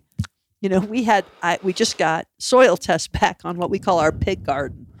they, we just got soil tests back on what we call our pig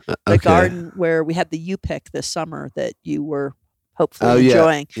garden. The garden where we had the U-pick this summer that you were hopefully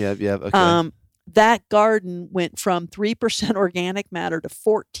enjoying. Yeah. Okay. That garden went from 3% organic matter to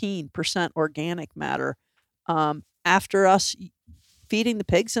 14% organic matter after us feeding the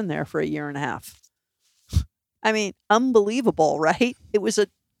pigs in there for a year and a half. I mean, unbelievable, right? It was a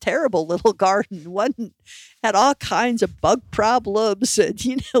terrible little garden. One had all kinds of bug problems and,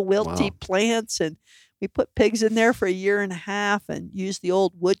 wilty plants. And we put pigs in there for a year and a half and used the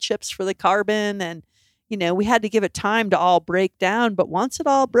old wood chips for the carbon. And, we had to give it time to all break down. But once it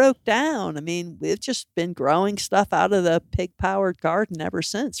all broke down, I mean, we've just been growing stuff out of the pig-powered garden ever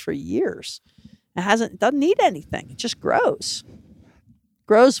since for years. It doesn't need anything. It just grows.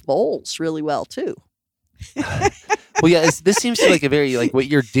 Grows voles really well, too. Well, yeah, this seems to like a very, like what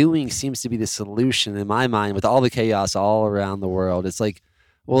you're doing seems to be the solution in my mind with all the chaos all around the world. It's like,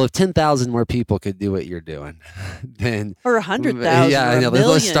 well, if 10,000 more people could do what you're doing, then or 100,000, yeah, I know.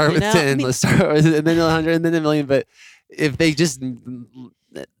 Let's start with 10. Let's start with and then 100, and then a million. But if they just and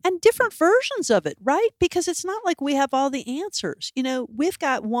different versions of it, right? Because it's not like we have all the answers. We've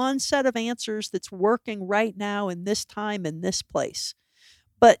got one set of answers that's working right now in this time in this place.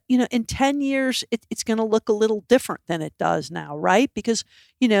 But, in 10 years, it's going to look a little different than it does now, right? Because,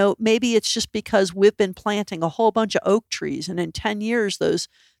 maybe it's just because we've been planting a whole bunch of oak trees. And in 10 years,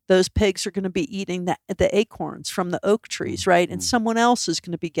 those pigs are going to be eating the acorns from the oak trees, right? And someone else is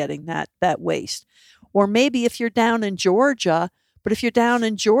going to be getting that waste. Or maybe if you're down in Georgia, you're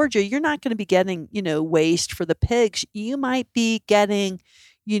not going to be getting, waste for the pigs. You might be getting,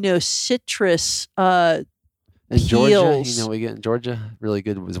 citrus in Georgia, peels. We get in Georgia really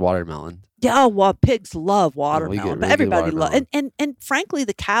good was watermelon. Yeah, well, pigs love watermelon, but everybody loves and frankly,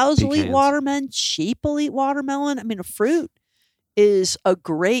 the cows will eat watermelon, sheep will eat watermelon. I mean, a fruit is a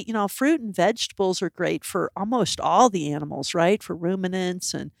great, fruit and vegetables are great for almost all the animals, right? For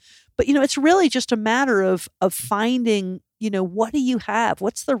ruminants but it's really just a matter of finding, what do you have?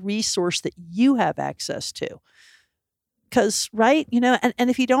 What's the resource that you have access to? Because, right, and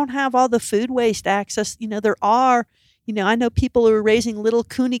if you don't have all the food waste access, there are, I know people who are raising little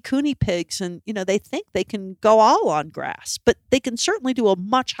cooney pigs and, they think they can go all on grass, but they can certainly do a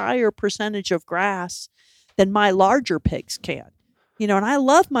much higher percentage of grass than my larger pigs can. And I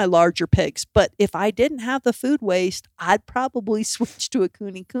love my larger pigs, but if I didn't have the food waste, I'd probably switch to a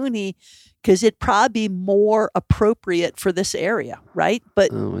Kune because it'd probably be more appropriate for this area, right?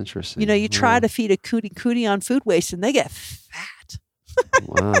 But Oh, interesting. you try Wow. to feed a Kune on food waste and they get fat.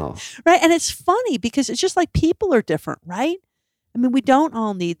 Wow. Right? And it's funny because it's just like people are different, right? I mean, we don't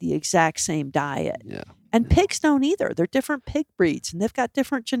all need the exact same diet. Yeah. And pigs don't either. They're different pig breeds and they've got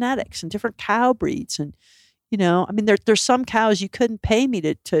different genetics and different cow breeds. And, I mean, there's some cows you couldn't pay me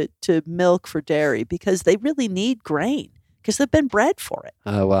to milk for dairy because they really need grain because they've been bred for it.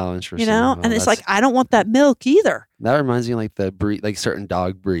 Oh, wow. Interesting. Wow, and it's like, I don't want that milk either. That reminds me of like the breed, like certain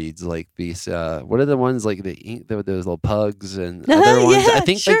dog breeds, like these. What are the ones like those little pugs and other ones? Yeah, I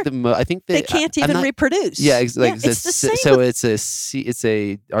think sure. like I think They can't I'm even not- reproduce. Yeah, it's the same so with- it's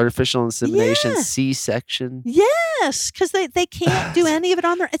a artificial insemination Yeah. C-section. Yes, because they can't do any of it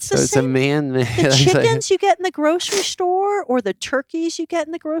on their. It's the So it's a same. man-made. The chickens you get in the grocery store or the turkeys you get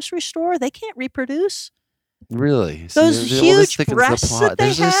in the grocery store, they can't reproduce. Really? Those all this huge thickens the breasts plot. that they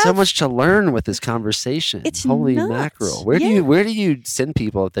There's just so have? much to learn with this conversation. It's Holy nuts. mackerel! Where Yeah. do you send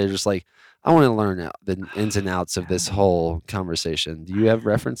people if they're just like, I want to learn the ins and outs of this whole conversation? Do you have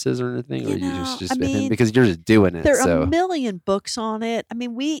references or anything, or you just I mean, because you're just doing it? There are So a million books on it. I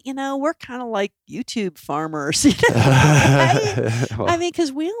mean, we're kind of like YouTube farmers. Right? Well, I mean,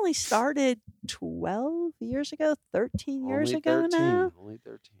 because we only started 12 years ago, 13 years only ago 13, now. Only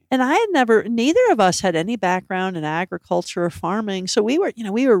 13. And I had neither of us had any background in agriculture or farming. So we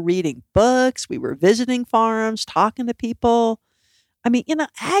were reading books, we were visiting farms, talking to people. I mean,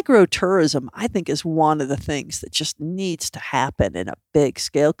 agrotourism, I think, is one of the things that just needs to happen in a big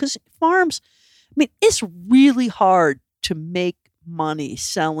scale because farms, I mean, it's really hard to make money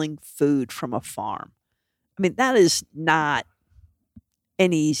selling food from a farm. I mean, that is not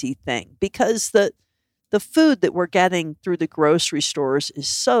an easy thing because the food that we're getting through the grocery stores is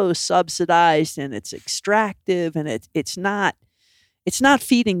so subsidized and it's extractive and it's not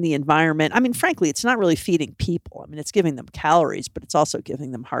feeding the environment. I mean, frankly, it's not really feeding people. I mean, it's giving them calories, but it's also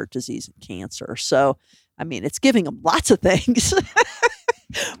giving them heart disease and cancer. So, I mean, it's giving them lots of things.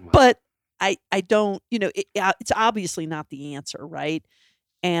 But I don't, it's obviously not the answer, right?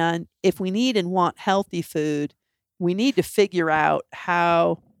 And if we need and want healthy food, we need to figure out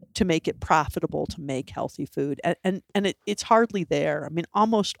how to make it profitable to make healthy food. And it's hardly there. I mean,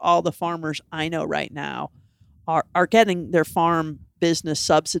 almost all the farmers I know right now are getting their farm business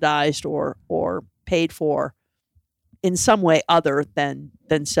subsidized or paid for in some way other than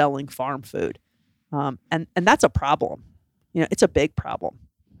selling farm food. And that's a problem. It's a big problem.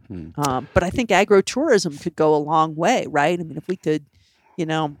 But I think agrotourism could go a long way, right? I mean, if we could,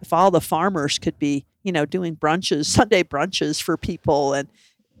 if all the farmers could be, doing brunches, Sunday brunches for people and,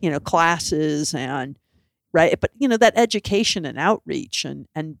 classes and, right. But, that education and outreach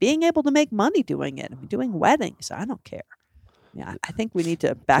and being able to make money doing it. I mean, doing weddings, I don't care. Yeah, I think we need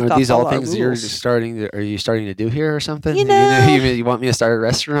to back Are off these all all our things you're rules. Are you starting to do here or something? You you want me to start a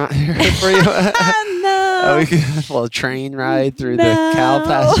restaurant here for you? No. We could have a little train ride through the No. cow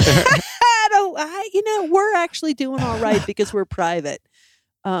pasture. We're actually doing all right because we're private.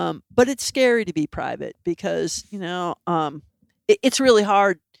 But it's scary to be private because, it's really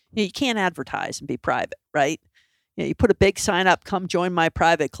hard. You can't advertise and be private, right? You put a big sign up, come join my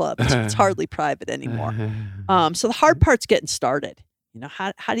private club. It's hardly private anymore. So the hard part's getting started.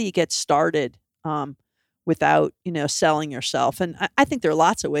 How do you get started without, selling yourself? And I think there are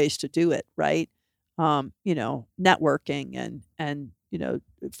lots of ways to do it, right? Networking and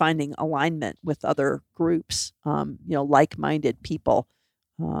finding alignment with other groups, like-minded people.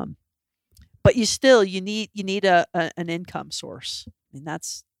 But you need an income source. I mean,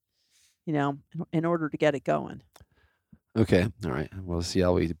 that's, in order to get it going. Okay, all right. We'll see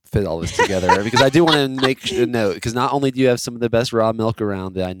how we fit all this together because I do want to make a note because not only do you have some of the best raw milk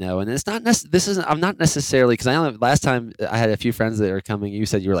around that I know, and it's not I'm not necessarily because I don't know, last time I had a few friends that are coming. You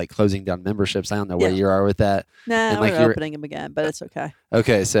said you were like closing down memberships. I don't know where you are with that. Nah, like we're opening them again, but it's okay.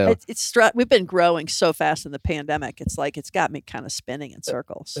 Okay, so We've been growing so fast in the pandemic. It's like it's got me kind of spinning in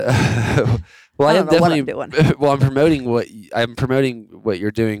circles. well, I I don't am know what definitely I'm doing. well. I'm promoting what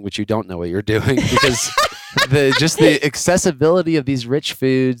you're doing, which you don't know what you're doing because the accessibility of these rich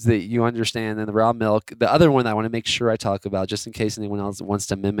foods that you understand and the raw milk. The other one I want to make sure I talk about, just in case anyone else wants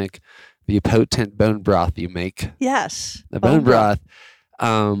to mimic the potent bone broth you make. Yes, The bone broth.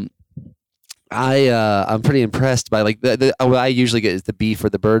 I'm pretty impressed by like what I usually get is the beef or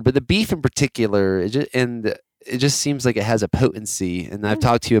the bird, but the beef in particular, it just seems like it has a potency. And I've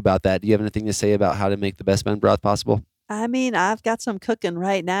talked to you about that. Do you have anything to say about how to make the best bone broth possible? I mean, I've got some cooking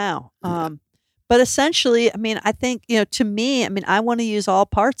right now. But essentially, I mean, I think, to me, I mean, I want to use all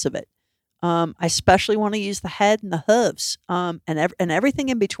parts of it. I especially want to use the head and the hooves, and everything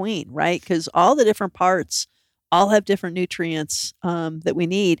in between, right? Because all the different parts all have different nutrients that we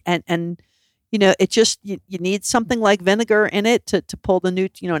need, and it just you need something like vinegar in it to pull the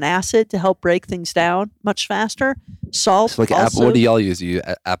an acid to help break things down much faster. Salt, So like also, what do y'all use? Do you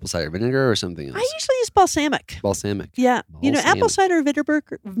apple cider vinegar or something else? I usually use balsamic. Balsamic. Yeah, apple cider vinegar.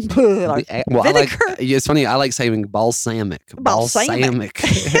 Well, it's funny. I like saying balsamic. Balsamic.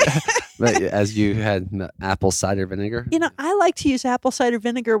 But as you had apple cider vinegar. I like to use apple cider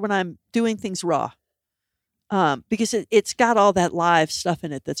vinegar when I'm doing things raw. Because it's got all that live stuff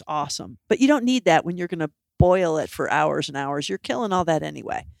in it that's awesome. But you don't need that when you're going to boil it for hours and hours. You're killing all that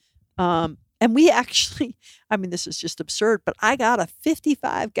anyway. And we actually, I mean, this is just absurd, but I got a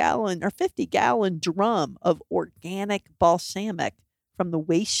 50-gallon drum of organic balsamic from the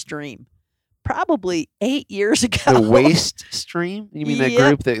waste stream probably 8 years ago. The waste stream? You mean that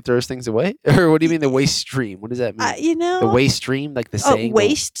group that throws things away? Or what do you mean the waste stream? What does that mean? The waste stream, like the saying?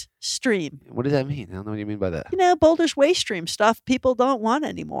 Waste stream. What does that mean? I don't know what you mean by that. Boulder's waste stream stuff people don't want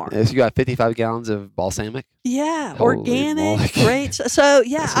anymore. So you got 55 gallons of balsamic? Yeah, Holy organic, moly. great. So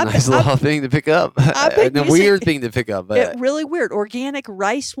yeah, that's a nice little thing to pick up. And a weird thing to pick up. Really weird. Organic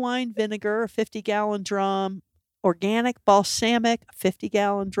rice wine vinegar, a 50-gallon drum. Organic balsamic, a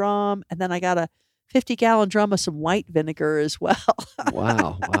 50-gallon drum, and then I got a 50-gallon drum of some white vinegar as well.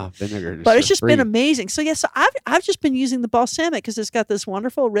 Wow, vinegar! But it's just been amazing. So so I've just been using the balsamic because it's got this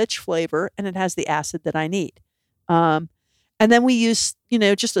wonderful rich flavor and it has the acid that I need. And then we use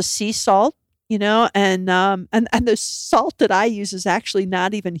just a sea salt, and the salt that I use is actually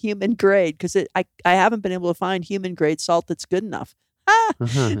not even human grade because I haven't been able to find human grade salt that's good enough.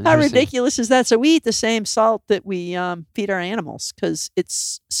 How ridiculous is that? So we eat the same salt that we feed our animals because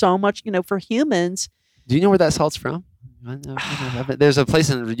it's so much, for humans. Do you know where that salt's from? There's a place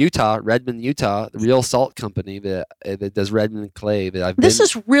in Utah, Redmond, Utah, the Real Salt Company that does Redmond clay. This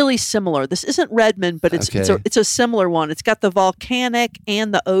is really similar. This isn't Redmond, but it's a similar one. It's got the volcanic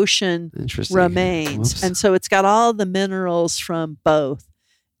and the ocean remains, and so it's got all the minerals from both.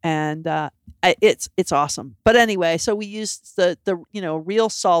 And it's awesome. But anyway, so we use the real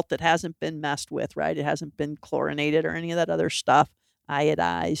salt that hasn't been messed with, right? It hasn't been chlorinated or any of that other stuff,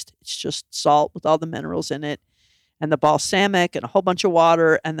 iodized. It's just salt with all the minerals in it, and the balsamic and a whole bunch of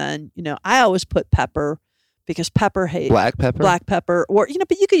water. And then I always put pepper because pepper black pepper, or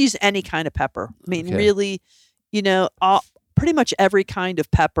but you could use any kind of pepper. I mean, really, pretty much every kind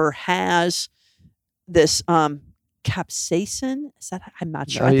of pepper has this capsaicin. Is that? I'm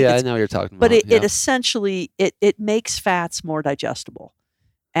not sure. I know what you're talking about. But it essentially it makes fats more digestible,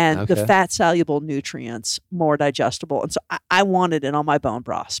 and the fat soluble nutrients more digestible. And so I wanted it on my bone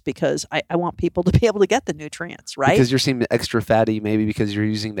broths because I want people to be able to get the nutrients, right? Because you're seeming extra fatty, maybe because you're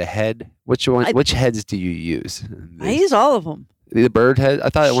using the head. Which heads do you use? I use all of them. The bird head? I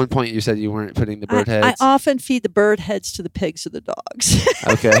thought at one point you said you weren't putting the bird heads. I often feed the bird heads to the pigs or the dogs.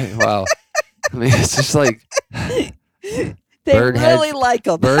 Okay, wow. I mean, it's just like they really like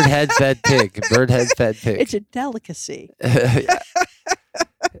them. Bird head fed pig. Bird head fed pig. It's a delicacy.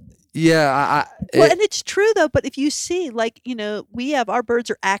 Yeah. And it's true though. But if you see, our birds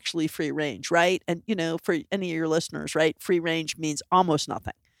are actually free range, right? And for any of your listeners, right, free range means almost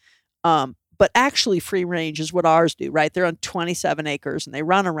nothing. But actually, free range is what ours do, right? They're on 27 acres and they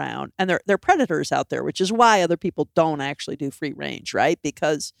run around, and they're predators out there, which is why other people don't actually do free range, right?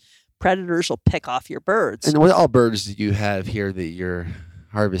 Because predators will pick off your birds. And what all birds do you have here that you're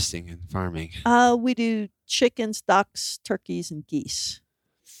harvesting and farming? We do chickens, ducks, turkeys, and geese.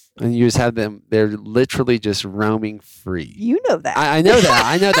 And you just have them, they're literally just roaming free. You know that. I know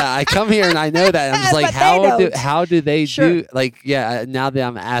that. I come here and I know that. I'm just like, how do they do? Now that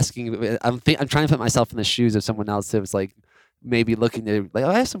I'm asking, I'm trying to put myself in the shoes of someone else that was like maybe looking to,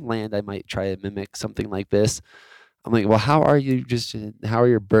 I have some land, I might try to mimic something like this. I'm like, well, how do you just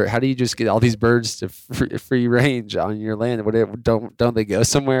get all these birds to free range on your land? Don't they go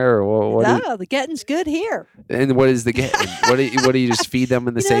somewhere or what? No, the getting's good here. And what is the getting? what do you just feed them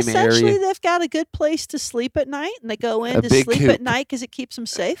in the same area? Essentially, they've got a good place to sleep at night, and they go in to sleep at night because it keeps them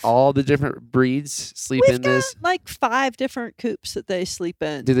safe. All the different breeds sleep in this. We've got like 5 different coops that they sleep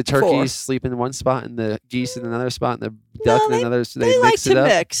in. Do the turkeys sleep in one spot and the geese in another spot and the duck in another? So they mix like it up?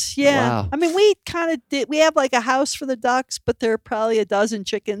 Mix. Yeah. Wow. I mean, we kind of did. We have like a house for the ducks, but there are probably a dozen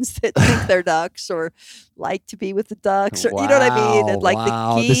chickens that think they're ducks or like to be with the ducks, or you know what I mean? And like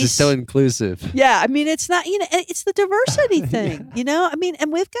the geese. This is so inclusive. Yeah, I mean, it's not, it's the diversity thing, I mean,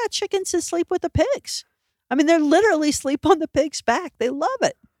 and we've got chickens that sleep with the pigs. I mean, they literally sleep on the pig's back. They love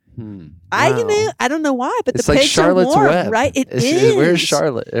it. Wow. I don't know why, but It's the like pigs Charlotte's are warm, Web. right? It is. Where's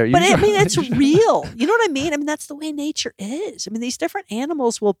Charlotte? Are you But I mean, Charlotte? it's real. You know what I mean? I mean, that's the way nature is. I mean, these different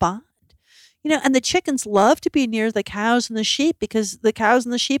animals will bond. And the chickens love to be near the cows and the sheep because the cows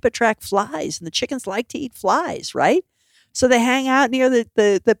and the sheep attract flies, and the chickens like to eat flies, right? So they hang out near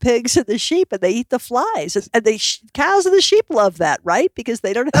the pigs and the sheep, and they eat the flies. And the cows and the sheep love that, right? Because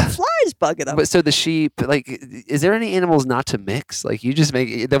they don't have flies bugging them. But so the sheep, like, is there any animals not to mix? Like, you just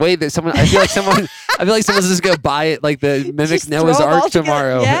make the way that someone. I feel like someone's just gonna buy it, like the mimic Just Noah's throw 'em all Ark together.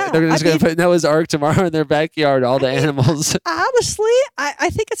 tomorrow. Yeah, They're just I gonna mean- put Noah's Ark tomorrow in their backyard. All the animals. Honestly, I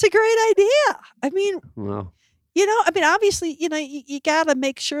think it's a great idea. I mean, Wow. obviously, you got to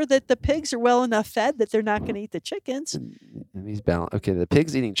make sure that the pigs are well enough fed that they're not going to eat the chickens. And he's balanced. Okay, the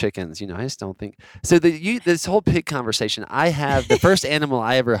pigs eating chickens. I just don't think so. This whole pig conversation. I have the first animal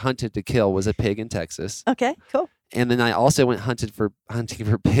I ever hunted to kill was a pig in Texas, Okay, cool. and then I also went hunting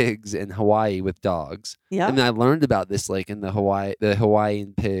for pigs in Hawaii with dogs. Yeah. And then I learned about this, like in the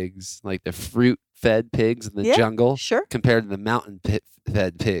Hawaiian pigs, like the fruit-fed pigs in the Yeah, jungle, Sure. compared to the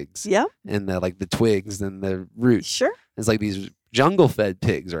mountain-fed pigs, Yeah, and the twigs and the roots. sure. It's like these jungle-fed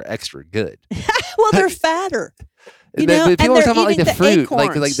pigs are extra good. Well, they're fatter. But and people are they're talking about like eating the the fruit,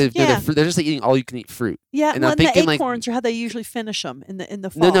 like acorns. the Yeah. fruit. They're just like eating all you can eat fruit. Yeah, And well, I'm the thinking, like- acorns are how they usually finish them in the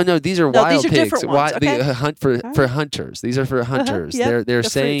fall. No. These are No, wild these are pigs. different ones, okay. They hunt for Alright. hunters. These are for hunters. yeah. They're The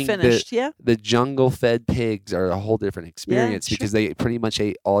fruit saying that finished. Yeah. the jungle-fed pigs are a whole different experience sure. because they pretty much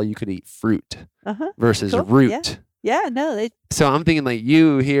ate all you could eat fruit Uh-huh. versus Cool. root. Yeah. No, they. So I'm thinking like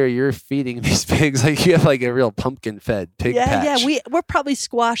you're feeding these pigs like you have like a real pumpkin-fed pig patch. Yeah. We're probably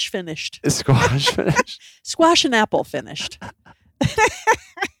squash finished. Squash finish. Squash and apple finished.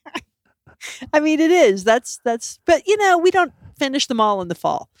 I mean, it is. That's. But we don't finish them all in the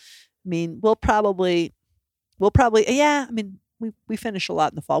fall. I mean, we'll probably. Yeah. I mean, we finish a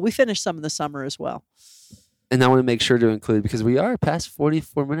lot in the fall. We finish some in the summer as well. And I want to make sure to include, because we are past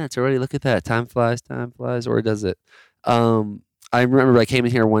 44 minutes already. Look at that. Time flies, or does it? I remember I came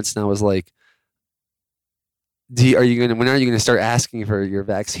in here once and I was like, when are you going to start asking for your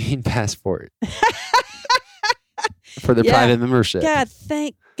vaccine passport? For the Yeah. private membership. God,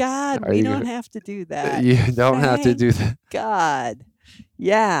 thank God Are we you don't gonna- have to do that. You don't have to Thank do that. God.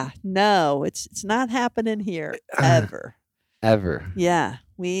 Yeah. No, it's not happening here ever. Ever. Yeah.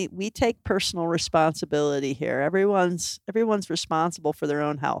 We take personal responsibility here. Everyone's responsible for their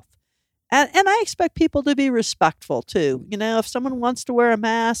own health. And I expect people to be respectful too. If someone wants to wear a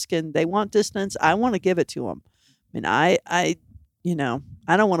mask and they want distance, I want to give it to them. I mean, I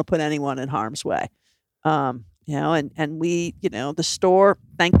don't want to put anyone in harm's way. And we, the store,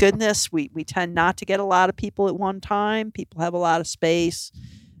 thank goodness, we tend not to get a lot of people at one time. People have a lot of space.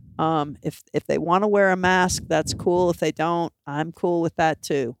 If they want to wear a mask, that's cool. If they don't, I'm cool with that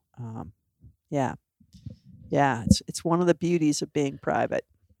too. Yeah, it's one of the beauties of being private.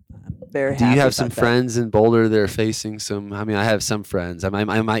 I'm very Do happy you have some about that. friends in Boulder that are facing some? I mean, I have some friends. I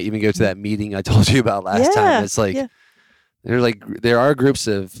might even go to that meeting I told you about last time. It's like, yeah. there are groups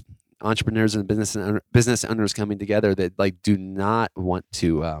of entrepreneurs and business owners coming together that like do not want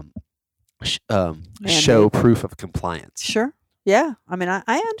to show proof of compliance. Sure. Yeah. I mean, I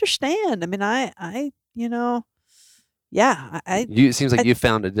understand. I mean, It seems like you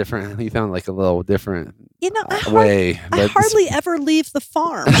found like a little different way. I but- hardly ever leave the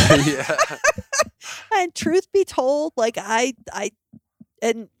farm. Yeah. And truth be told, like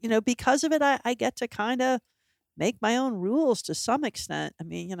because of it, I get to kind of make my own rules to some extent. I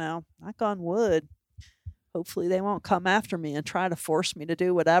mean, knock on wood. Hopefully they won't come after me and try to force me to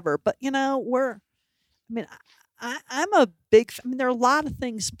do whatever. But I'm a big. I mean, there are a lot of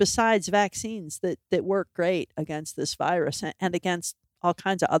things besides vaccines that work great against this virus and against all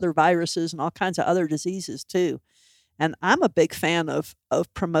kinds of other viruses and all kinds of other diseases too. And I'm a big fan of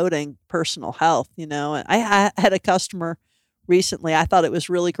promoting personal health. And I had a customer recently. I thought it was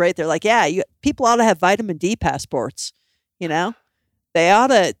really great. They're like, yeah, people ought to have vitamin D passports. They ought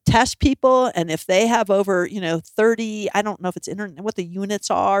to test people, and if they have over 30, I don't know if it's what the units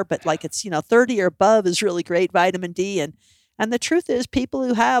are, but like it's 30 or above is really great vitamin D. And the truth is, people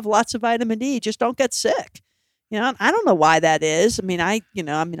who have lots of vitamin D just don't get sick. I don't know why that is. I mean,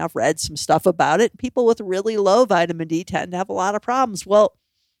 I've read some stuff about it. People with really low vitamin D tend to have a lot of problems. Well,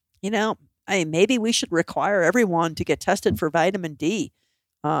 maybe we should require everyone to get tested for vitamin D.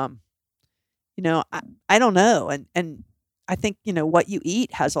 I don't know. And I think, what you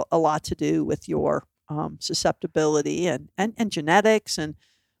eat has a lot to do with your susceptibility and genetics.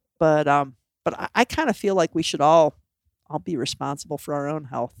 But I kind of feel like we should all be responsible for our own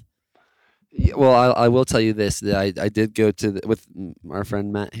health. Yeah, well, I will tell you this: that I did go to with our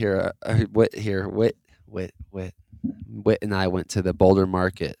friend Matt here. Whit and I went to the Boulder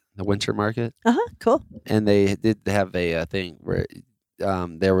Market, the winter market, Cool. and they did have a thing where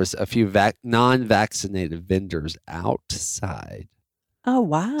there was a few non-vaccinated vendors outside, Oh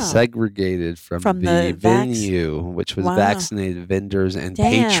wow. segregated from the the venue, which was Wow. vaccinated vendors and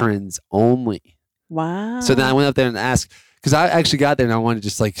Damn. patrons only. Wow. So then I went up there and asked, because I actually got there and I wanted to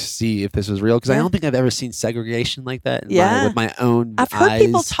just like see if this was real, because I Yeah. don't think I've ever seen segregation like that with my own I've heard eyes.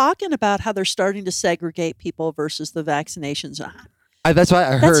 people talking about how they're starting to segregate people versus the vaccinations. That's why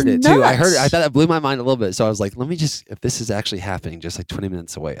I heard it too. I nuts. thought it blew my mind a little bit. So I was like, let me just, if this is actually happening just like 20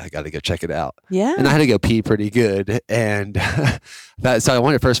 minutes away, I got to go check it out. Yeah. And I had to go pee pretty good. And so I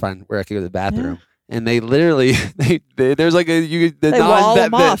wanted to first find where I could go to the bathroom. And they literally, there's like the wall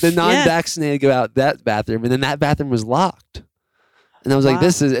 'em off. the non-vaccinated go out that bathroom, and then that bathroom was locked. And I was like,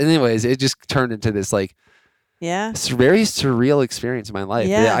 this is, anyways, it just turned into this like, it's a very surreal experience in my life.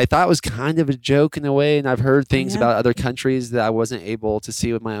 Yeah. I thought it was kind of a joke in a way, and I've heard things about other countries that I wasn't able to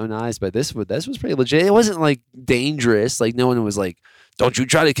see with my own eyes, but this was pretty legit. It wasn't like dangerous. Like no one was like, "Don't you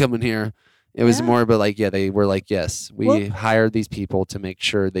try to come in here." It was more, but like, they were like, "Yes, we hired these people to make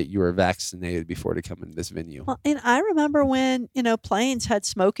sure that you are vaccinated before to come into this venue." Well, and I remember when planes had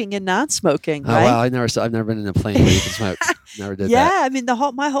smoking and non-smoking. Oh right? wow, I've never been in a plane where you can smoke. Never did that. I mean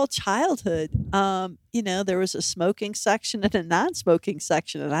my whole childhood, there was a smoking section and a non-smoking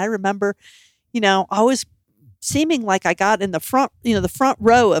section, and I remember, always seeming like I got in the front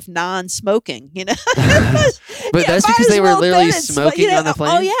row of non-smoking, But that's because they were literally smoking on the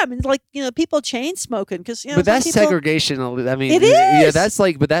plane. Oh yeah, I mean, like people chain smoking because But that's segregation. I mean, it is. Yeah, that's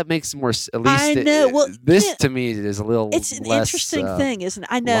like, but that makes more. At least I know. Well, this to me is a little. It's an less, interesting thing, isn't it?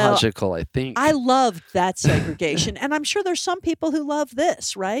 I know. Logical, I think. I loved that segregation, and I'm sure there's some people who love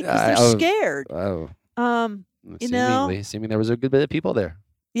this, right? Because they're scared. Oh. Seemingly, there was a good bit of people there.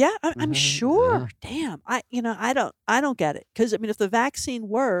 Yeah, I'm sure. Yeah. Damn, I don't get it, because I mean, if the vaccine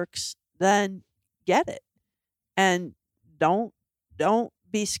works, then get it, and don't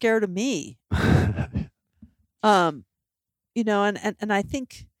be scared of me. And I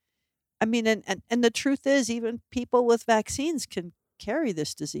think, I mean, and the truth is, even people with vaccines can carry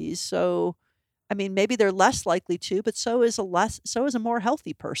this disease. So, I mean, maybe they're less likely to, but so is a more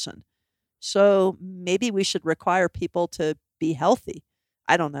healthy person. So maybe we should require people to be healthy.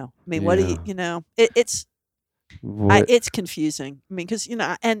 I don't know. I mean, what do it's confusing. I mean, because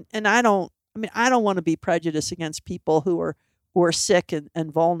and I don't want to be prejudiced against people who are sick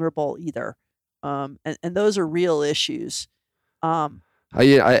and vulnerable either. And those are real issues.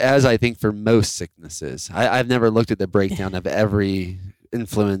 As I think for most sicknesses, I've never looked at the breakdown of every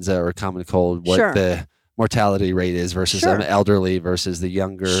influenza or common cold, what the mortality rate is versus an elderly versus the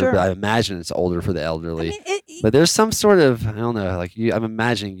younger. But I imagine it's older for the elderly. I mean, but there's some sort of, I don't know, like I'm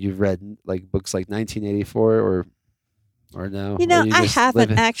imagining you've read like books like 1984 or no? I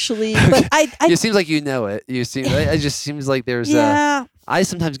haven't actually, but it seems like you know it. It just seems like there's I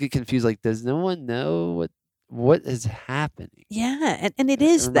sometimes get confused. Like, does no one know what is happening? Yeah, and it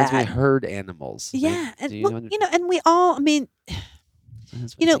is reminds that me of herd animals. Yeah, and and we all, I mean,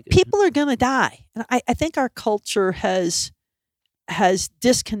 people are gonna die, and I think our culture has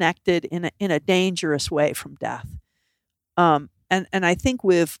disconnected in a dangerous way from death. And I think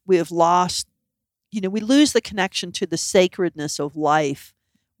we've lost. We lose the connection to the sacredness of life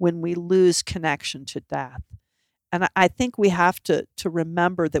when we lose connection to death. And I think we have to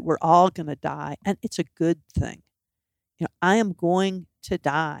remember that we're all going to die, and it's a good thing. I am going to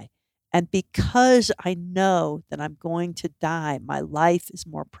die. And because I know that I'm going to die, my life is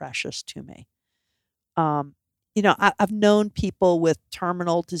more precious to me. I've known people with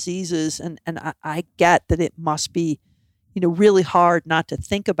terminal diseases, and I get that it must be, really hard not to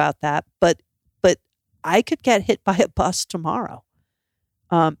think about that. But I could get hit by a bus tomorrow.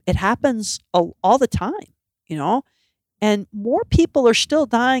 It happens all the time, and more people are still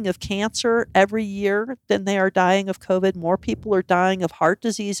dying of cancer every year than they are dying of COVID. More people are dying of heart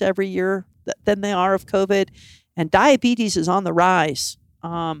disease every year than they are of COVID, and diabetes is on the rise.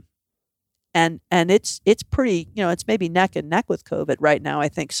 And it's pretty, it's maybe neck and neck with COVID right now, I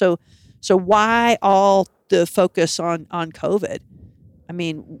think. So why all the focus on COVID? I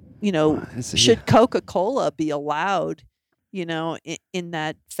mean, should Coca-Cola be allowed, in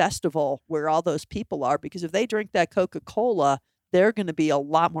that festival where all those people are? Because if they drink that Coca-Cola, they're going to be a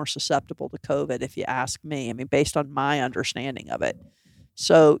lot more susceptible to COVID, if you ask me. I mean, based on my understanding of it.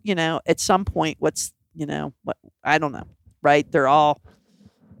 So, at some point, what I don't know, right? They're all,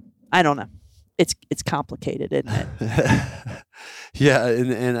 I don't know. it's complicated, isn't it? Yeah,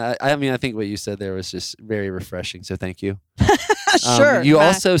 and I mean, I think what you said there was just very refreshing. So thank you. Sure. You Mac.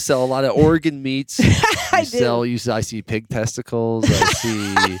 also sell a lot of organ meats. I do. I see pig testicles.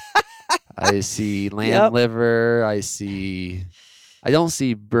 I see lamb Yep. liver. I don't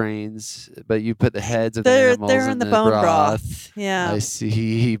see brains, but you put the heads of the They're animals in the bone broth. I Yeah.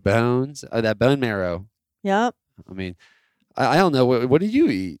 see bones. Oh, that bone marrow. Yep. I mean, I don't know. What do you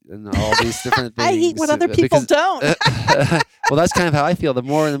eat? And all these different things. I eat what other people Because- don't. Well, that's kind of how I feel. The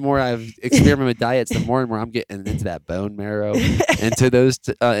more and the more I've experimented with diets, the more and more I'm getting into that bone marrow, into those,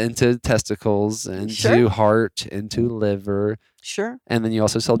 into testicles, into Sure. heart, into liver, Sure. and then you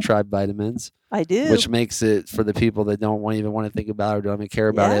also sell tribe vitamins, I do. which makes it for the people that don't even want to think about it or don't even care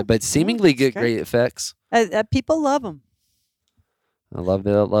about Yeah. it, but seemingly get great. great effects. People love them. I love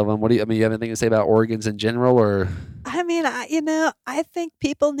them. What do you? I mean, you have anything to say about organs in general, or? I mean, I think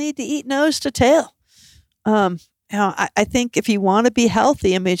people need to eat nose to tail. I think if you want to be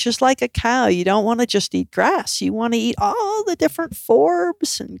healthy, I mean, it's just like a cow. You don't want to just eat grass. You want to eat all the different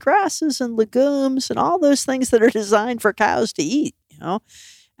forbs and grasses and legumes and all those things that are designed for cows to eat.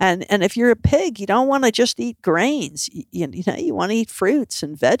 And if you're a pig, you don't want to just eat grains. You want to eat fruits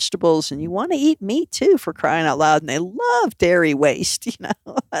and vegetables, and you want to eat meat too, for crying out loud. And they love dairy waste.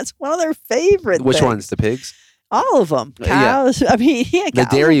 That's one of their favorite. Which things. ones? The pigs? All of them. Yeah. Cows. I mean, yeah. The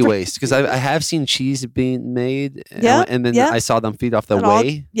cows dairy are- waste, because I have seen cheese being made, Yeah, and then yeah. I saw them feed off the And all-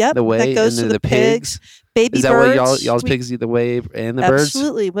 whey. Yep, the whey, that goes and to then the pigs. Baby Is that birds. what y'all's we- pigs eat, the whey and the birds?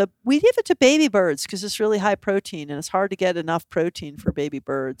 Absolutely. But we give it to baby birds because it's really high protein, and it's hard to get enough protein for baby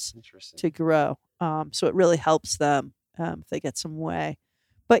birds Interesting. to grow. So it really helps them if they get some whey.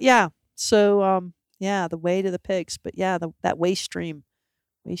 But yeah, so the whey to the pigs. But yeah, that waste stream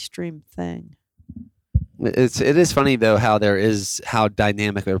thing. It is funny though how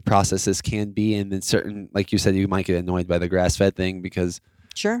dynamic a process this can be, and then certain, like you said, you might get annoyed by the grass fed thing because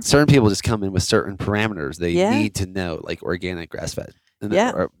Sure. certain people just come in with certain parameters they Yeah. need to know, like organic grass fed.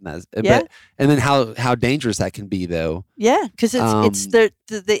 Yeah. But Yeah. and then how dangerous that can be though. Yeah, because it's Um,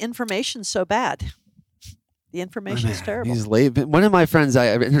 the information's so bad. The information is terrible. He's late. One of my friends,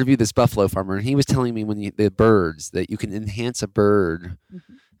 I interviewed this buffalo farmer, and he was telling me the birds that you can enhance a bird. Mhm.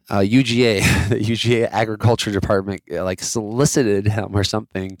 UGA, the UGA Agriculture Department, like solicited him or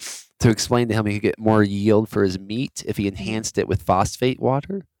something to explain to him he could get more yield for his meat if he enhanced it with phosphate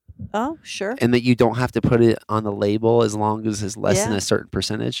water, Oh, sure. and that you don't have to put it on the label as long as it's less than Yeah. a certain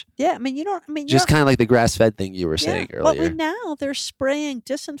percentage. Yeah, I mean, you don't. I mean, you Just don't- kind of like the grass-fed thing you were saying But earlier. now they're spraying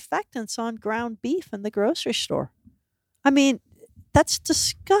disinfectants on ground beef in the grocery store. I mean, that's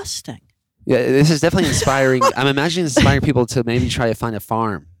disgusting. Yeah, this is definitely inspiring. I'm imagining it's inspiring people to maybe try to find a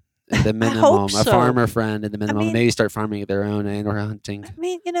farm at the minimum, hope a so. farmer friend at the minimum, mean- maybe start farming their own and/or hunting. I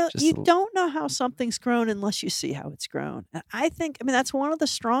mean, Just you a- don't know how something's grown unless you see how it's grown. And I mean, that's one of the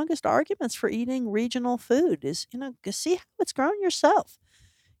strongest arguments for eating regional food is, go see how it's grown yourself.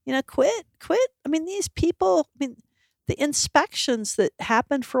 Quit. I mean, these people, the inspections that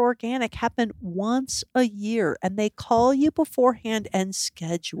happen for organic happen once a year, and they call you beforehand and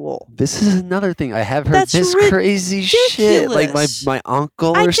schedule. This is another thing I have heard. That's This crazy shit, like ridiculous. my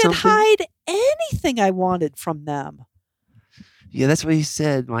uncle I or could something. hide anything I wanted from them. Yeah, that's what he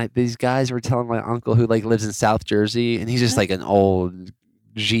said. These guys were telling my uncle who lives in South Jersey, and he's just like an old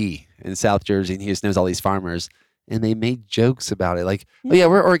G in South Jersey, and he just knows all these farmers. And they made jokes about it, like, "Oh yeah,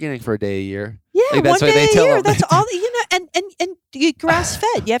 we're organic for a day a year." Yeah, Like, that's one what day they a tell year. them. That's all. And you grass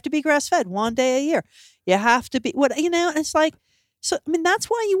fed. You have to be grass fed one day a year. You have to be and it's like, so I mean, that's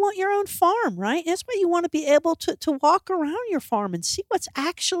why you want your own farm, right? That's why you want to be able to walk around your farm and see what's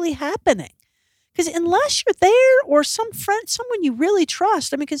actually happening. Because unless you're there or some friend, someone you really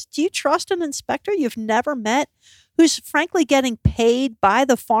trust, because do you trust an inspector you've never met who's frankly getting paid by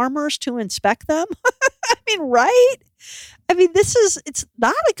the farmers to inspect them? I mean, right? I mean, it's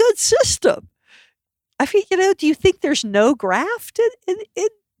not a good system. I mean, do you think there's no graft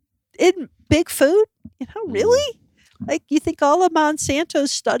in big food? Really? Like, you think all of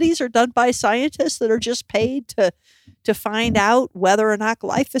Monsanto's studies are done by scientists that are just paid to find out whether or not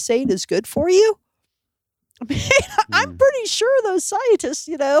glyphosate is good for you? I mean, I'm pretty sure those scientists,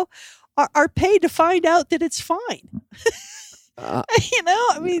 are paid to find out that it's fine. I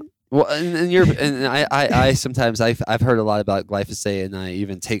mean, Well, and I sometimes I've heard a lot about glyphosate, and I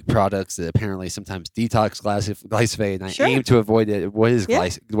even take products that apparently sometimes detox glyphosate, and I Sure. aim to avoid it. What is Yeah.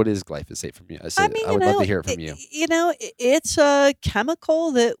 what is glyphosate from you? I mean, I would love to hear it from you. It's a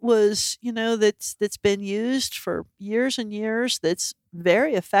chemical that was, that's been used for years and years. That's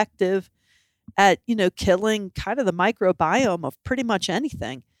very effective at, killing kind of the microbiome of pretty much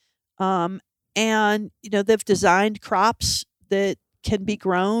anything. And, they've designed crops that can be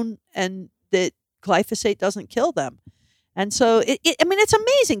grown and that glyphosate doesn't kill them. And so, it's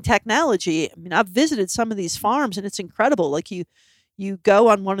amazing technology. I mean, I've visited some of these farms and it's incredible. Like you go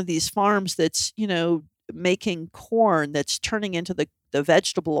on one of these farms that's, making corn that's turning into the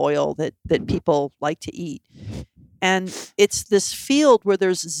vegetable oil that people like to eat. And it's this field where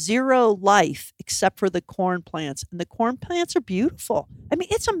there's zero life except for the corn plants. And the corn plants are beautiful. I mean,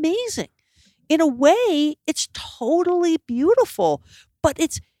 it's amazing. In a way, it's totally beautiful, but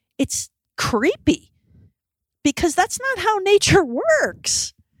it's creepy because that's not how nature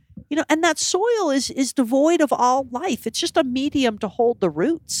works. And that soil is devoid of all life. It's just a medium to hold the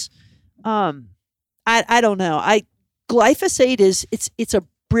roots. I don't know. Glyphosate it's a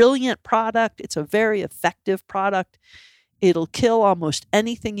brilliant product. It's a very effective product. It'll kill almost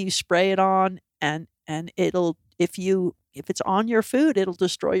anything you spray it on, and it'll if it's on your food, it'll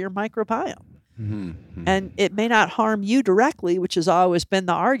destroy your microbiome. Mm-hmm. And it may not harm you directly, which has always been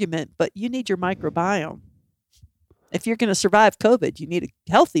the argument, but you need your microbiome. If you're going to survive COVID, you need a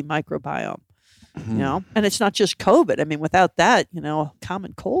healthy microbiome. Mm-hmm. And it's not just COVID. I mean, without that, a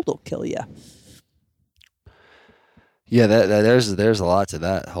common cold will kill you. Yeah, there's a lot to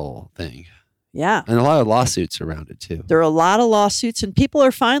that whole thing. Yeah. And a lot of lawsuits around it too. There are a lot of lawsuits and people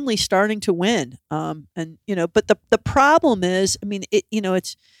are finally starting to win. But the problem is, I mean,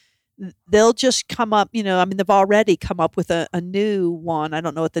 they'll just come up, they've already come up with a new one. I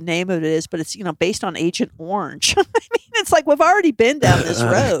don't know what the name of it is, but it's, based on Agent Orange. I mean, it's like we've already been down this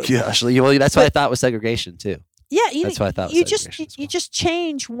road. Gosh, well, that's what I thought was segregation too. Yeah, that's what I thought. You just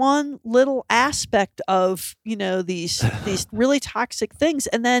change one little aspect of these really toxic things,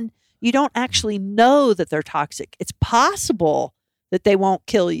 and then you don't actually know that they're toxic. It's possible that they won't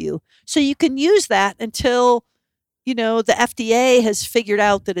kill you, so you can use that until the FDA has figured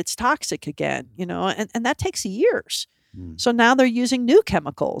out that it's toxic again. And that takes years. So now they're using new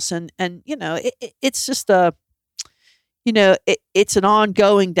chemicals, and it's just it's an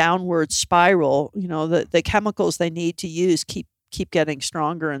ongoing downward spiral. The chemicals they need to use keep getting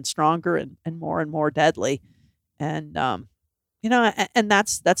stronger and stronger and more deadly. And, and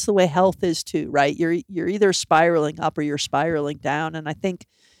that's the way health is too, right? You're either spiraling up or you're spiraling down. And I think,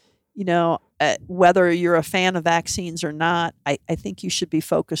 whether you're a fan of vaccines or not, I think you should be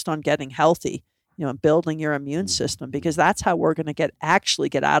focused on getting healthy, and building your immune system, because that's how we're going to actually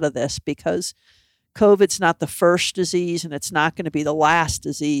get out of this, because COVID's not the first disease and it's not going to be the last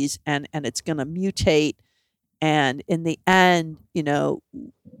disease, and it's going to mutate. And in the end,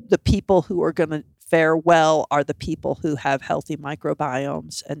 the people who are going to fare well are the people who have healthy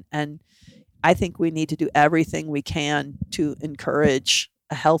microbiomes. And I think we need to do everything we can to encourage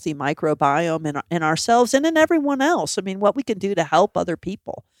a healthy microbiome in ourselves and in everyone else. I mean, what we can do to help other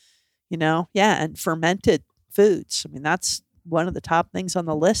people, and fermented foods. I mean, that's one of the top things on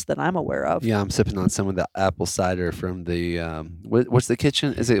the list that I'm aware of. Yeah, I'm sipping on some of the apple cider from the what's the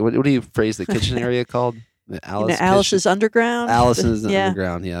kitchen? Is it what do you phrase the kitchen area called? Alice's Underground. Alice's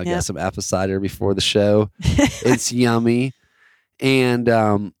Underground. Yeah, I got some apple cider before the show. It's yummy,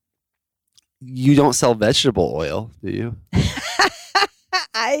 and you don't sell vegetable oil, do you?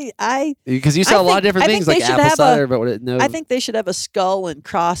 Because you sell a lot of different things like apple cider, but no. I think they should have a skull and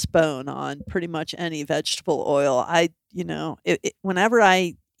crossbone on pretty much any vegetable oil. Whenever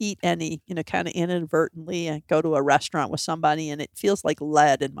I eat any, kind of inadvertently, I go to a restaurant with somebody and it feels like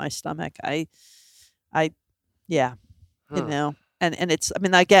lead in my stomach. And it's,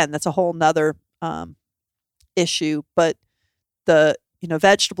 again, that's a whole nother issue, but the,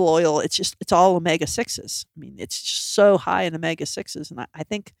 vegetable oil, it's all omega-6s. I mean, it's just so high in omega-6s. And I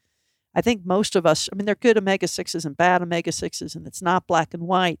think most of us, they're good omega-6s and bad omega-6s, and it's not black and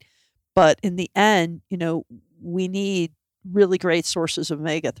white. But in the end, we need really great sources of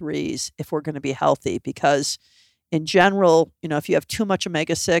omega-3s if we're going to be healthy, because in general, if you have too much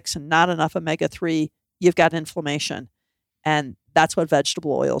omega-6 and not enough omega-3, you've got inflammation. And that's what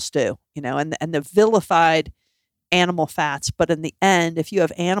vegetable oils do, and the vilified animal fats. But in the end, if you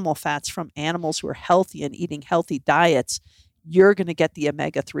have animal fats from animals who are healthy and eating healthy diets, you're going to get the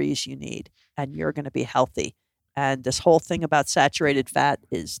omega-3s you need and you're going to be healthy. And this whole thing about saturated fat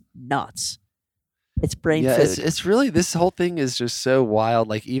is nuts. It's brain food. It's really, this whole thing is just so wild.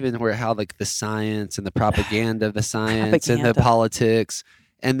 Like even how like the science and the propaganda of the science and the politics,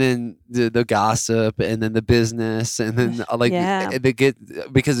 and then the gossip, and then the business, and then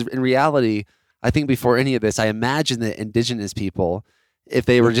because in reality, I think before any of this, I imagine that indigenous people if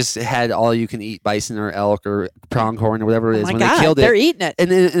they were just had all you can eat bison or elk or pronghorn or whatever it is my when God, they killed they're it. eating it.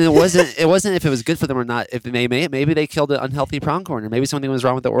 And it wasn't if it was good for them or not. If maybe they killed an unhealthy pronghorn or maybe something was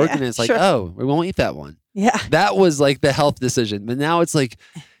wrong with the organ. And it's like, sure. oh, we won't eat that one. Yeah. That was like the health decision. But now it's like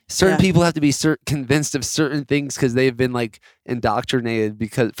certain people have to be convinced of certain things because they've been like indoctrinated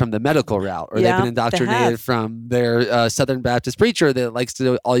because from the medical route, or they've been indoctrinated from their Southern Baptist preacher that likes to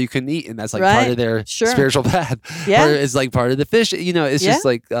do all you can eat, and that's like part of their spiritual path. Yeah, or it's like part of the fish. It's just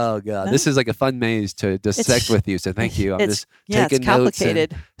like, oh god, this is like a fun maze to dissect with you. So thank you. I'm just taking notes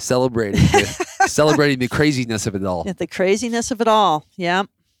and celebrating the craziness of it all. The craziness of it all. Yeah.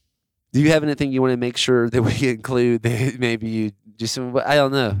 Do you have anything you want to make sure that we include that maybe you just, I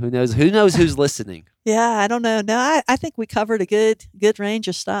don't know. Who knows? Who knows who's listening? Yeah, I don't know. No, I think we covered a good range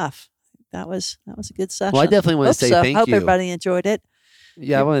of stuff. That was a good session. Well, I definitely want to say thank you. Hope everybody enjoyed it.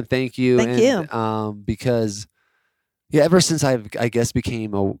 Yeah, I want to thank you. Thank you. Because ever since I guess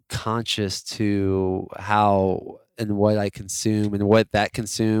became conscious to how and what I consume and what that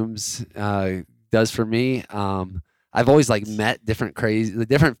consumes does for me. I've always like met different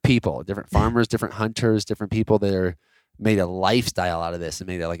people, different farmers, different hunters, different people that are made a lifestyle out of this and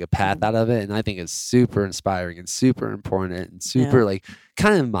made it like a path out of it. And I think it's super inspiring and super important and super like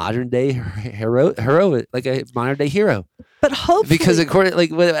kind of modern day heroic, like a modern day hero. But hopefully, because according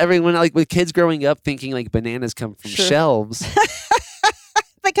like with everyone, like with kids growing up thinking like bananas come from shelves.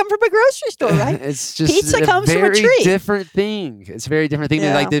 They come from a grocery store, right? It's just pizza comes from a tree. Very different thing. It's a very different thing.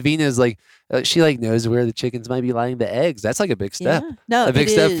 Like Davina's like she like knows where the chickens might be laying the eggs. That's like a big step. Yeah. No, a big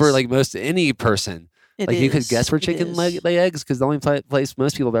step for like most any person. You could guess where chicken lay eggs because the only place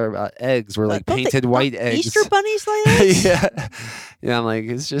most people know about eggs were like painted white eggs. Easter bunnies lay eggs. Yeah. I'm like,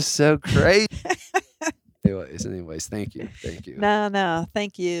 it's just so crazy. Anyways, thank you. No,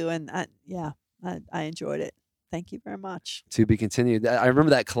 thank you, and I enjoyed it. Thank you very much. To be continued. I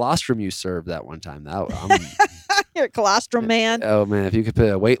remember that colostrum you served that one time. You're a colostrum man. Oh man, if you could put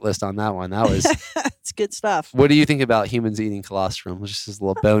a wait list on that one, that was. It's good stuff. What do you think about humans eating colostrum? Just as a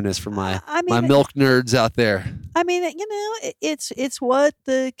little bonus for my milk nerds out there. I mean, it's what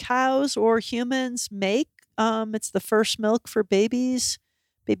the cows or humans make. It's the first milk for babies,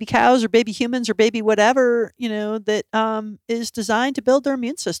 baby cows or baby humans or baby whatever, that is designed to build their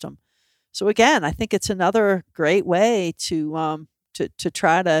immune system. So again, I think it's another great way to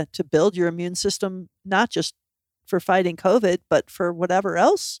try to build your immune system, not just for fighting COVID, but for whatever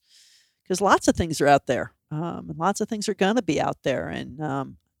else, because lots of things are out there, and lots of things are going to be out there. And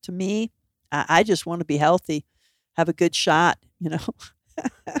to me, I just want to be healthy, have a good shot.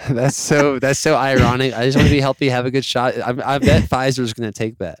 That's so ironic. I just want to be healthy, have a good shot. I bet Pfizer's going to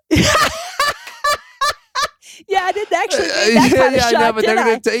take that. Yeah, I didn't actually make that kind of shot, I know, but they're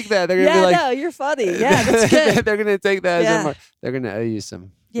going to take that. They're going to be like, no, you're funny. Yeah, that's good. They're going to take that as they're going to owe you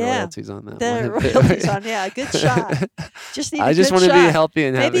some royalties on that. Royalties on, good shot. I just want to be healthy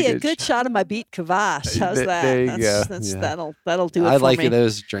and have a good shot of my beet kvass. How's that? There you go. That'll do it for me. I like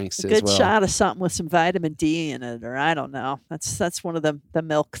those drinks as well. A good shot of something with some vitamin D in it, or I don't know. That's one of the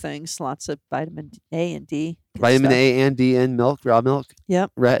milk things. Lots of vitamin A and D. Vitamin A and D in milk, raw milk.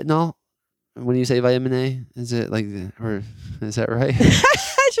 Yep. Retinol. When you say vitamin A, is it like, or is that right?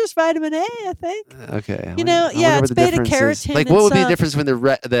 It's just vitamin A, I think. Okay. It's beta carotene. Like, what would be the difference when the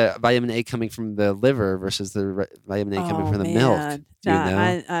vitamin A coming from the liver versus the vitamin A coming from the milk? Do you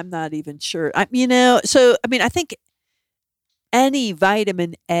know? I'm not even sure. I think any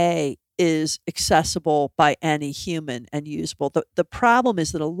vitamin A is accessible by any human and usable. The problem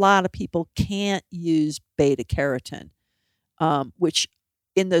is that a lot of people can't use beta carotene, which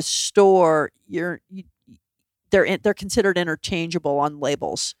in the store they're considered interchangeable on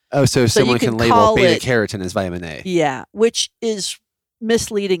labels. Oh, so someone can label beta carotene as vitamin A. Yeah, which is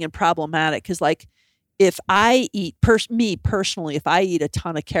misleading and problematic because, like, if I eat me personally, if I eat a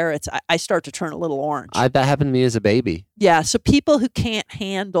ton of carrots, I start to turn a little orange. That happened to me as a baby. Yeah, so people who can't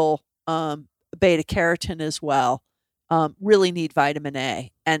handle beta carotene as well really need vitamin A,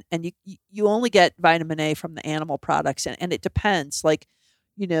 and you only get vitamin A from the animal products, and it depends. Like,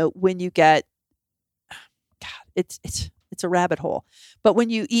 when you get, it's a rabbit hole. But when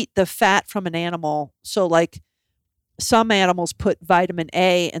you eat the fat from an animal, so like some animals put vitamin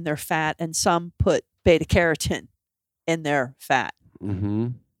A in their fat, and some put beta carotene in their fat,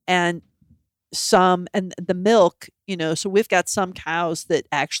 and the milk. So we've got some cows that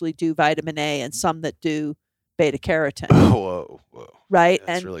actually do vitamin A, and some that do beta carotene. Whoa. Right?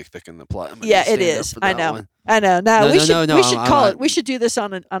 That's really thick in the plot. Yeah, it is. I know. No, we should call it. We should do this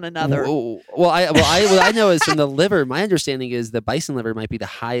on another. Well, I know is from the liver. My understanding is the bison liver might be the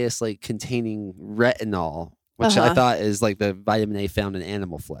highest, like, containing retinol, which I thought is like the vitamin A found in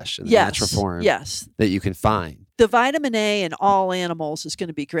animal flesh in the natural form that you can find. The vitamin A in all animals is going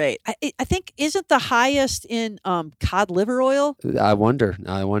to be great. I think, isn't the highest in cod liver oil? I wonder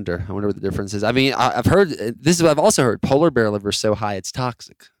what the difference is. I mean, I've heard this is what I've also heard. Polar bear liver is so high it's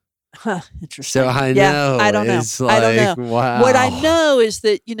toxic. Huh, interesting. So I know. I don't know. Like, I don't know. Wow. What I know is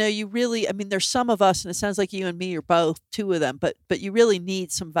that, you really, I mean, there's some of us, and it sounds like you and me are both, two of them, but you really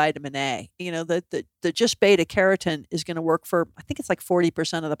need some vitamin A. The just beta carotene is going to work for, I think it's like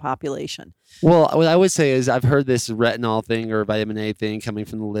 40% of the population. Well, what I would say is I've heard this retinol thing or vitamin A thing coming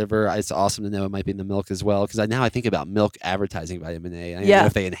from the liver. It's awesome to know it might be in the milk as well, because now I think about milk advertising vitamin A. I don't know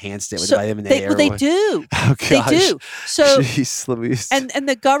if they enhanced it with vitamin A. Well, they do. Oh, gosh. They do. So, jeez Louise. And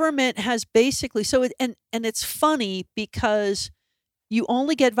the government has basically, and it's funny because you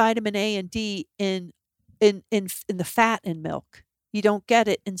only get vitamin A and D in the fat in milk. You don't get